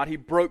and God. He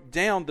broke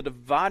down the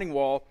dividing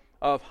wall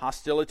of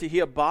hostility. He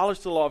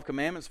abolished the law of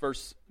commandments,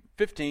 verse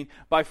 15,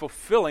 by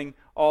fulfilling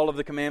all of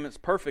the commandments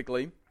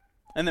perfectly.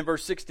 And then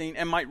verse 16,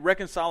 and might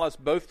reconcile us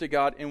both to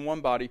God in one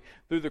body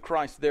through the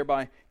Christ,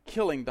 thereby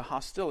killing the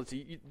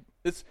hostility.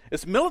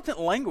 It's militant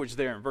language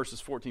there in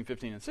verses 14,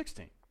 15, and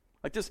 16.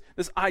 Like this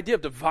idea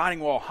of dividing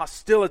wall,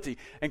 hostility,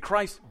 and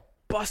Christ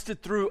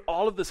busted through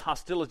all of this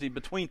hostility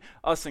between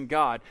us and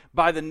God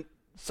by the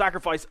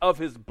sacrifice of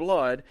his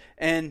blood,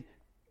 and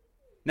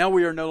now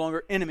we are no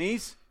longer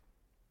enemies.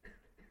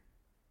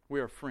 We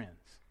are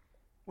friends.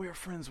 We are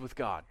friends with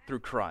God through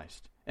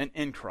Christ and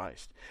in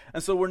Christ.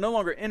 And so we're no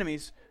longer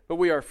enemies, but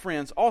we are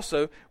friends.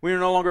 Also, we are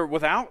no longer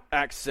without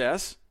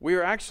access. We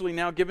are actually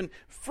now given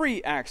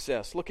free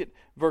access. Look at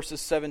verses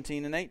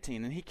 17 and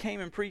 18. And he came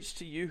and preached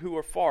to you who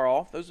are far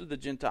off, those are the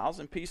Gentiles,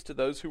 and peace to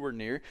those who were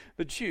near,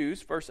 the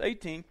Jews. Verse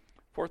 18,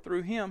 for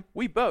through him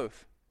we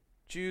both,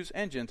 Jews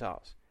and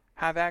Gentiles,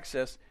 have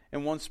access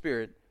in one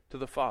Spirit to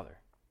the Father.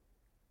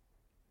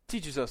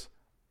 Teaches us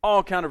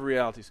all kind of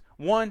realities.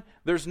 One,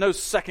 there's no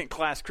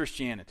second-class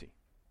Christianity.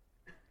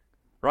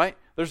 Right?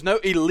 There's no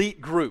elite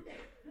group.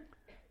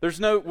 We're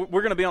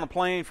going to be on a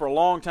plane for a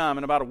long time,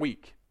 in about a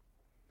week.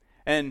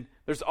 And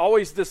there's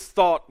always this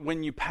thought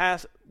when you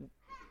pass,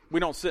 we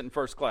don't sit in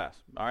first class,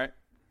 all right?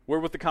 We're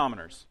with the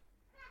commoners,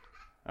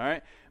 all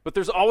right? But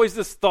there's always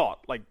this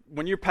thought, like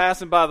when you're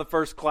passing by the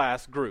first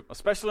class group,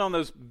 especially on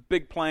those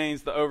big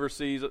planes, the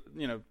overseas,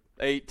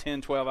 8,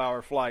 10,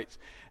 12-hour flights,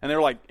 and they're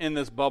like in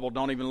this bubble,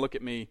 don't even look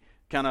at me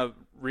kind of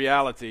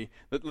reality.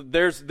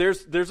 There's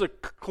a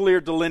clear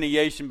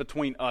delineation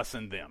between us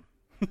and them,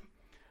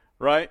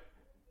 right?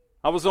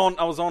 I was on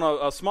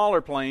a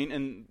smaller plane,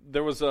 and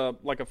there was a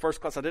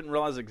first class I didn't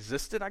realize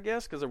existed, I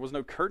guess, because there was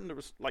no curtain. There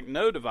was like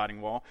no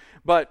dividing wall.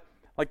 But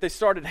like they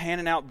started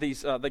handing out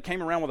these. They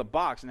came around with a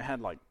box, and it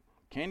had like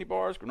candy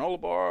bars, granola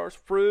bars,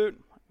 fruit.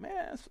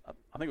 Man,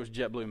 I think it was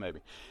JetBlue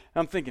maybe.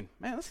 And I'm thinking,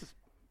 man, this is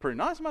pretty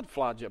nice. I'm about to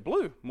fly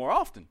JetBlue more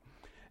often.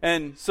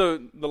 And so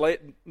there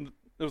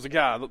was a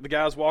guy. The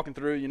guy was walking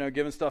through,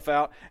 giving stuff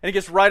out, and he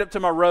gets right up to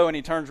my row, and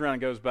he turns around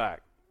and goes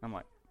back. I'm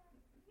like,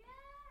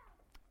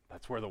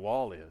 that's where the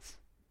wall is.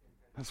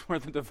 That's where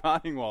the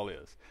dividing wall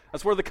is.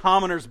 That's where the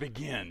commoners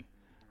begin,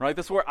 right?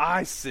 That's where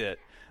I sit.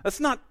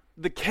 That's not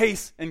the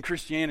case in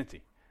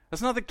Christianity.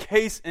 That's not the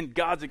case in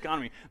God's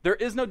economy. There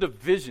is no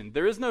division.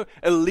 There is no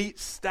elite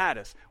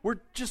status.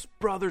 We're just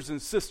brothers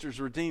and sisters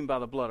redeemed by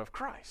the blood of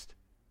Christ,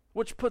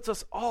 which puts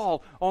us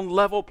all on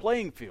level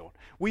playing field.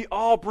 We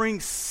all bring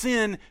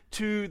sin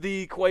to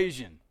the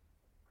equation.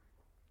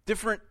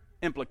 Different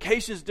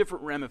implications,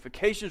 different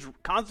ramifications,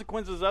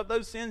 consequences of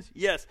those sins,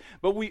 yes.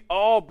 But we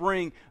all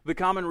bring the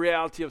common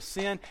reality of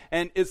sin,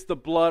 and it's the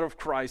blood of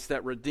Christ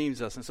that redeems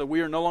us. And so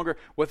we are no longer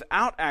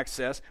without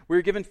access. We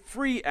are given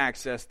free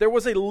access. There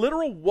was a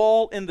literal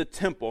wall in the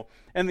temple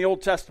in the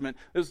Old Testament.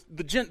 It was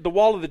the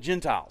wall of the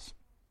Gentiles.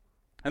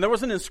 And there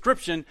was an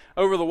inscription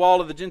over the wall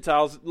of the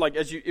Gentiles, like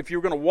if you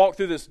were going to walk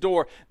through this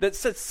door, that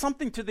said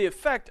something to the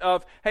effect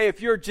of, hey,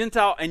 if you're a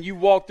Gentile and you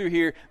walk through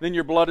here, then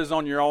your blood is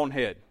on your own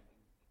head,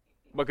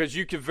 because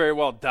you could very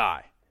well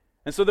die.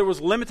 And so there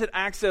was limited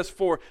access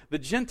for the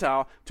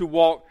Gentile to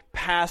walk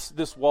past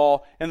this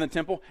wall in the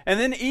temple. And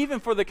then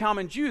even for the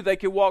common Jew, they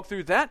could walk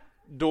through that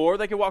door,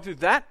 they could walk through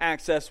that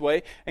access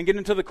way and get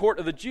into the court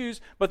of the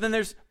Jews. But then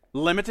there's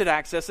limited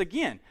access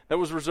again that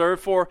was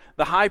reserved for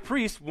the high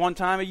priest one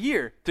time a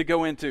year to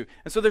go into.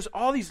 And so there's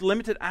all these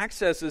limited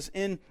access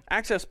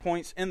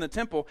points in the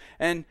temple.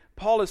 And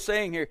Paul is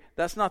saying here,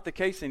 that's not the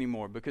case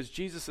anymore, because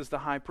Jesus is the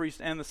high priest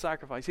and the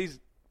sacrifice. He's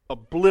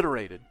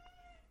obliterated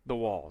the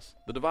walls.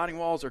 The dividing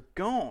walls are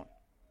gone.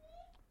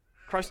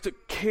 Christ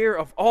took care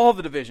of all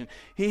the division.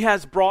 He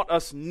has brought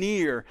us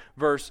near,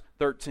 verse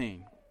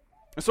 13.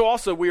 And so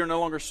also we are no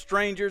longer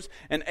strangers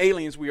and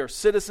aliens. We are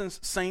citizens,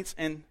 saints,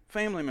 and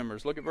family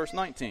members. Look at verse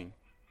 19.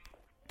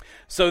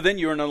 So then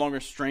you are no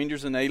longer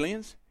strangers and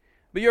aliens,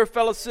 but you are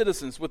fellow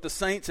citizens with the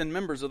saints and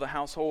members of the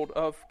household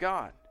of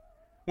God.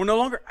 We're no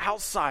longer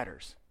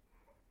outsiders,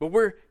 but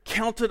we're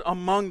counted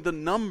among the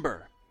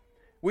number.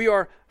 We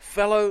are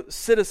fellow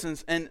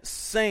citizens and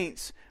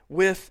saints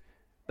with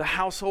the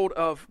household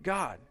of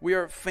God. We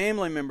are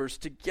family members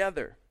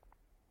together.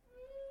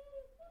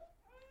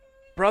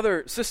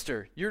 Brother,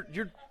 sister,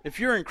 if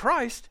you're in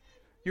Christ,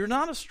 you're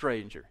not a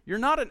stranger. You're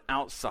not an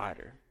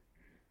outsider.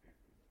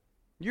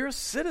 You're a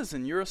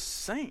citizen. You're a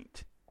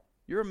saint.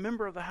 You're a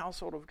member of the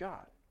household of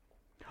God.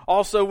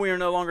 Also, we are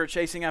no longer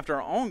chasing after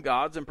our own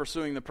gods and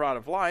pursuing the pride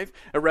of life,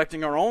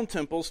 erecting our own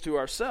temples to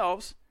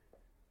ourselves.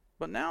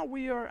 But now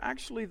we are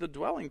actually the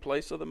dwelling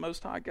place of the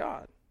Most High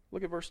God.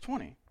 Look at verse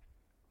 20.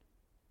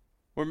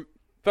 We're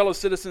fellow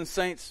citizens,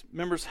 saints,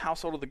 members,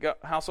 household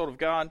of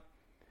God,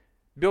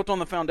 built on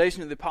the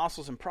foundation of the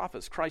apostles and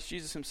prophets, Christ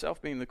Jesus himself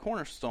being the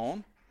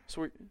cornerstone.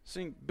 So we're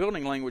seeing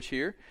building language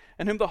here.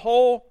 And whom the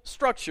whole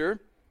structure,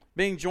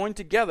 being joined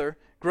together,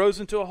 grows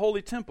into a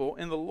holy temple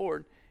in the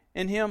Lord.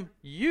 In him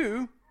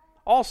you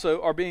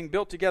also are being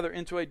built together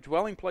into a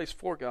dwelling place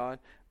for God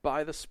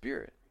by the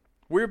Spirit.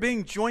 We're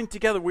being joined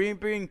together. We're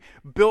being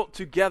built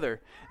together.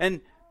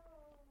 And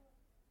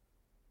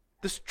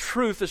this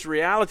truth, this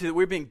reality that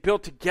we're being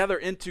built together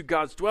into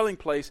God's dwelling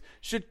place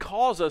should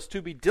cause us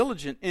to be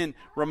diligent in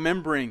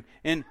remembering,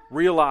 in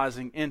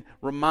realizing, in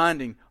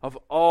reminding of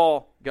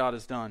all God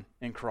has done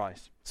in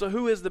Christ. So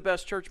who is the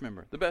best church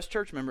member? The best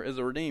church member is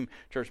a redeemed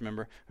church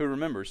member who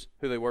remembers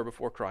who they were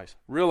before Christ,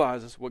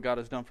 realizes what God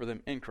has done for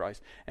them in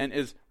Christ, and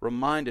is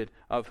reminded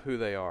of who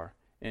they are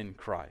in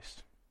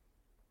Christ.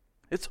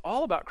 It's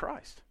all about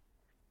Christ.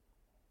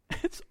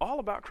 It's all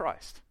about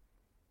Christ.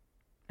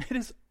 It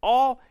is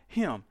all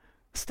Him.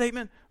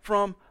 Statement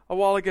from a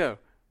while ago.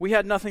 We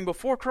had nothing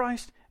before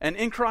Christ, and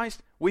in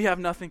Christ, we have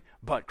nothing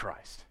but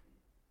Christ.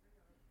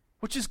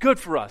 which is good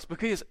for us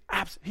because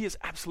He is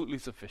absolutely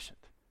sufficient.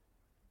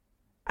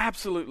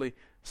 Absolutely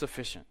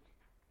sufficient.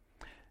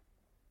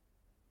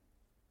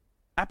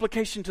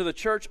 Application to the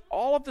church,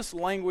 all of this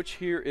language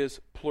here is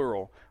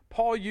plural.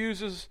 Paul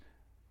uses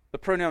the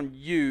pronoun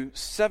you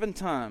 7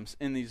 times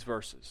in these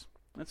verses.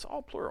 It's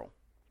all plural.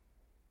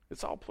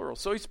 It's all plural.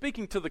 So he's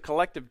speaking to the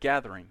collective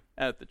gathering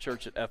at the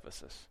church at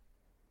Ephesus,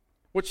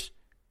 which,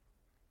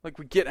 like,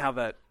 we get how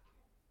that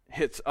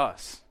hits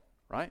us,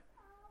 right?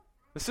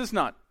 This is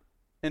not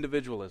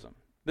individualism.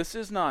 This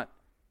is not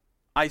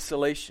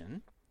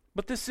isolation,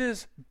 but this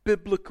is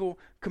biblical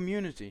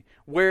community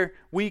where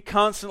we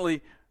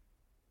constantly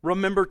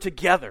remember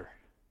together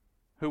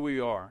who we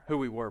are, who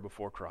we were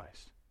before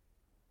Christ.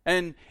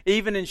 And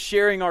even in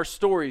sharing our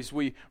stories,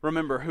 we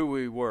remember who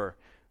we were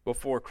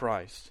before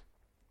Christ.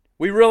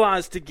 We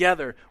realize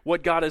together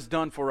what God has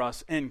done for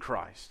us in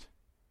Christ,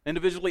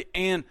 individually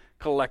and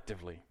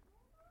collectively.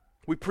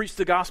 We preach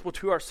the gospel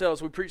to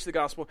ourselves. We preach the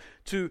gospel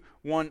to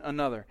one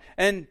another.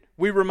 And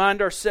we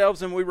remind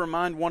ourselves and we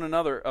remind one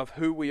another of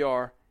who we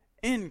are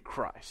in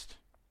Christ.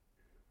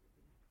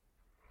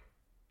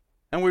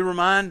 And we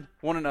remind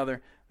one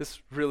another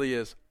this really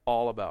is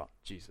all about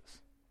Jesus.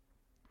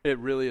 It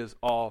really is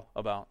all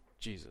about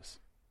Jesus.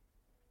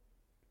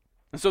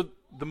 And so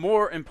the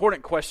more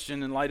important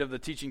question in light of the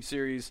teaching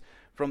series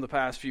from the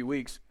past few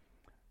weeks,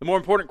 the more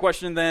important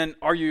question than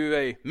are you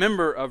a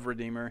member of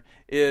Redeemer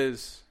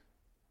is,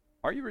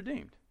 are you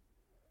redeemed?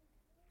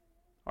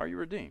 Are you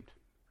redeemed?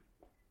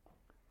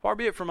 Far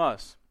be it from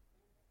us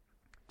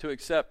to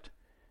accept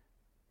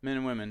men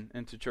and women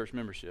into church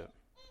membership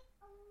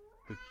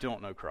who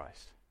don't know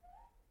Christ.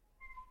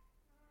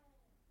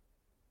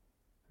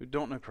 Who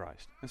don't know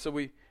Christ. And so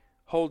we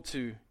hold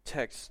to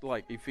texts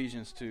like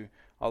Ephesians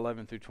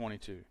 2:11 through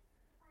 22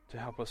 to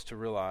help us to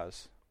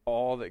realize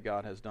all that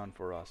God has done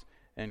for us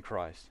in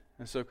Christ.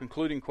 And so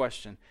concluding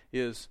question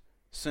is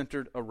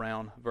centered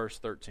around verse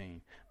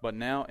 13. But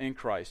now in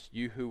Christ,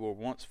 you who were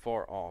once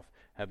far off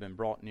have been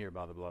brought near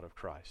by the blood of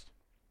Christ.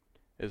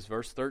 Is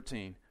verse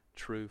 13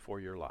 true for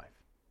your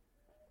life?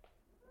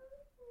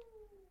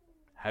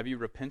 Have you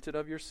repented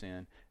of your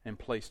sin and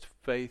placed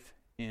faith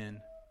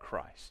in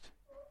Christ?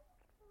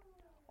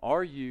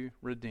 Are you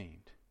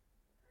redeemed?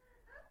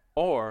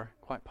 Or,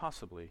 quite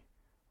possibly,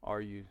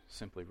 are you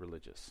simply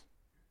religious?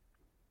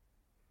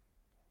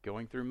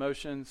 Going through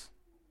motions,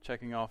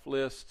 checking off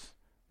lists,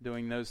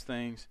 doing those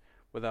things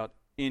without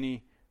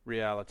any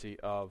reality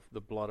of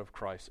the blood of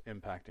Christ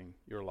impacting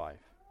your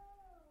life.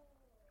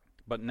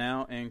 But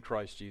now in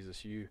Christ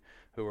Jesus, you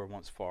who were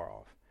once far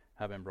off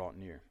have been brought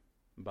near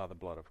by the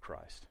blood of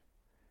Christ.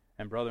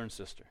 And brother and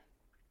sister,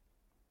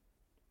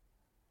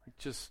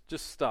 just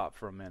stop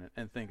for a minute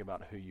and think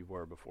about who you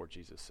were before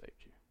Jesus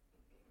saved you.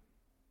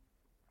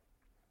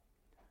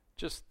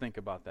 Just think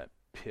about that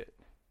pit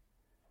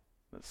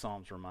that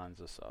Psalms reminds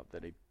us of,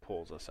 that he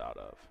pulls us out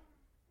of.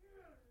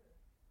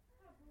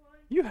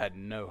 You had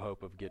no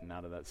hope of getting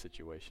out of that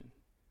situation.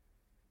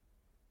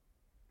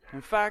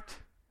 In fact,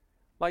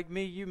 like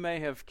me, you may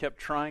have kept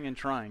trying and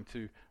trying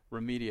to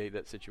remediate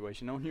that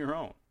situation on your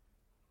own,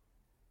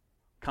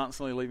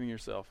 constantly leaving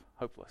yourself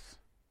hopeless.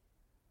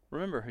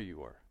 Remember who you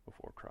were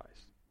before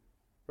Christ.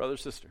 Brother,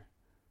 sister,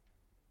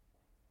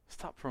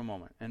 stop for a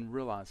moment and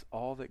realize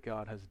all that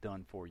God has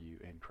done for you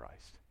in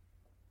Christ.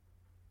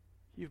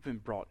 You've been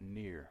brought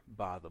near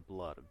by the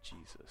blood of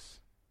Jesus.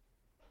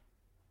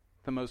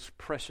 The most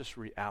precious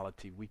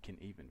reality we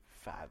can even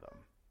fathom.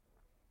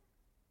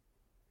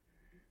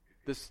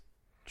 This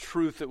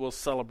truth that we'll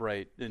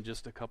celebrate in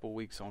just a couple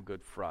weeks on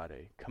Good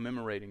Friday,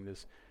 commemorating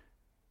this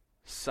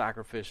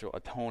sacrificial,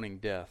 atoning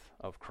death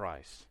of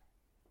Christ.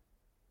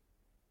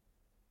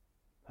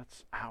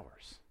 That's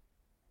ours.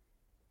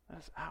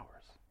 That's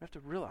ours. We have to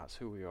realize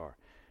who we are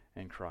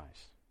in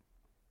Christ.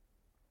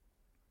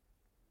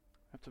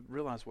 We have to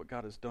realize what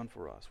God has done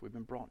for us. We've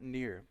been brought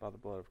near by the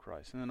blood of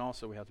Christ. And then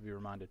also we have to be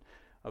reminded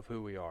of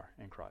who we are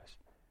in Christ.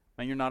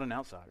 Man, you're not an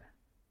outsider.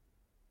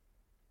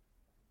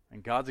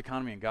 In God's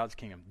economy and God's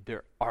kingdom,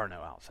 there are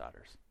no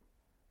outsiders.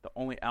 The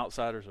only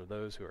outsiders are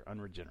those who are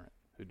unregenerate,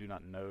 who do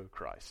not know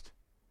Christ.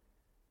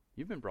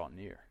 You've been brought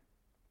near.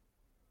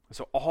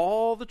 So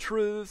all the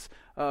truths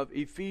of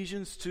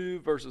Ephesians 2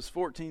 verses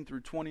 14 through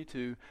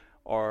 22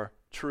 are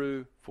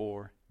true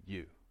for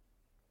you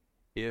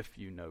if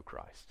you know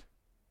Christ.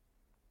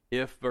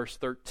 If verse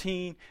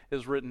 13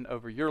 is written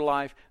over your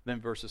life,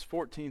 then verses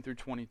 14 through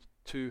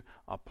 22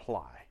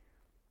 apply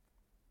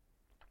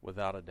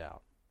without a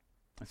doubt.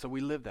 And so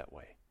we live that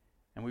way,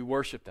 and we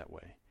worship that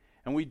way,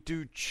 and we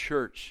do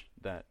church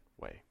that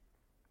way.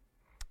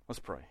 Let's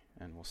pray,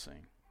 and we'll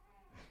sing.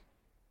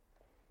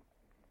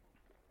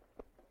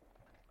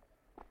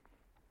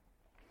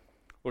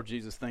 Lord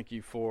Jesus, thank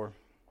you for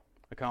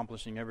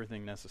accomplishing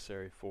everything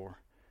necessary for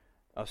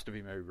us to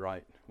be made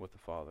right with the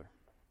Father.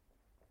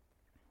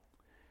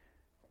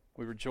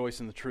 We rejoice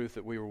in the truth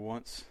that we were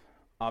once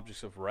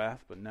objects of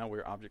wrath, but now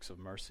we're objects of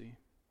mercy.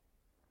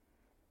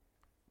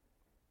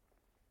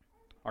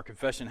 Our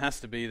confession has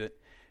to be that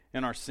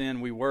in our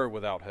sin we were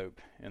without hope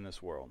in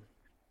this world.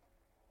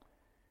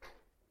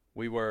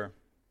 We were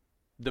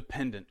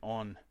dependent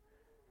on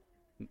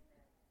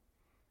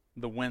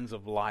the winds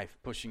of life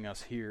pushing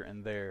us here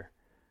and there.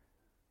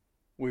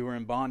 We were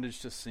in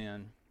bondage to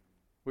sin.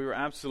 We were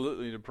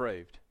absolutely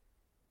depraved.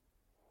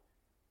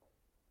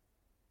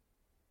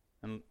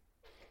 And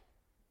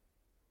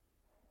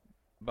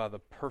by the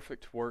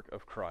perfect work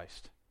of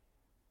Christ,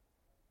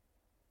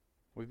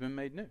 we've been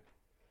made new.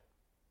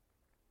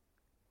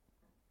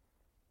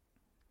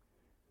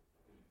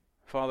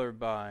 Father,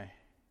 by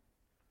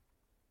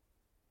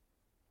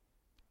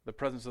the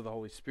presence of the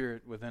Holy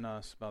Spirit within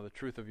us, by the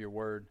truth of your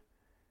word,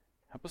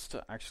 help us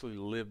to actually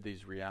live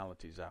these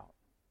realities out,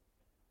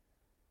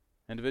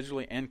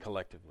 individually and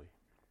collectively.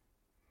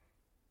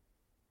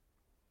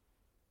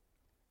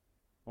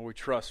 Lord, we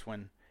trust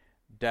when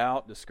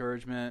doubt,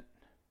 discouragement,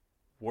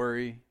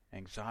 worry,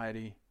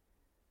 anxiety,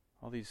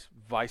 all these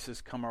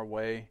vices come our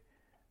way,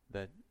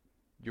 that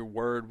your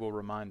word will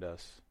remind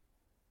us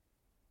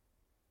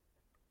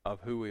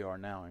of who we are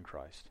now in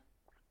Christ,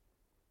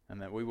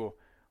 and that we will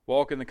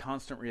walk in the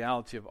constant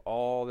reality of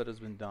all that has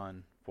been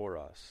done for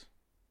us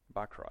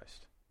by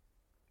Christ.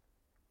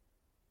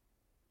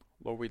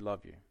 Lord, we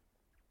love you,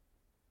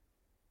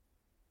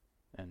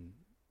 and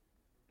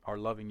our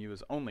loving you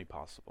is only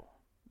possible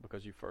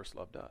because you first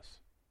loved us.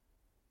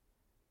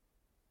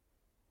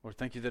 Lord,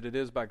 thank you that it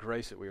is by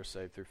grace that we are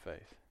saved through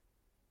faith.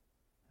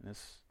 And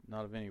it's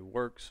not of any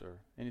works or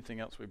anything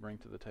else we bring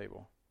to the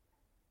table,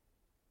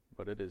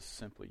 but it is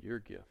simply your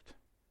gift.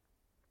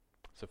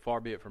 So far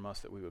be it from us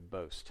that we would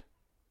boast.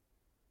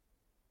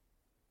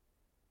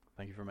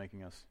 Thank you for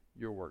making us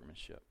your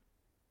workmanship,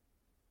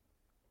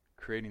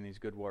 creating these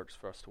good works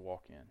for us to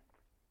walk in.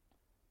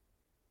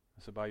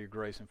 So by your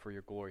grace and for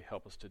your glory,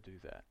 help us to do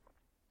that.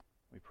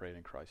 We pray it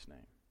in Christ's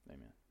name.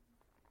 Amen.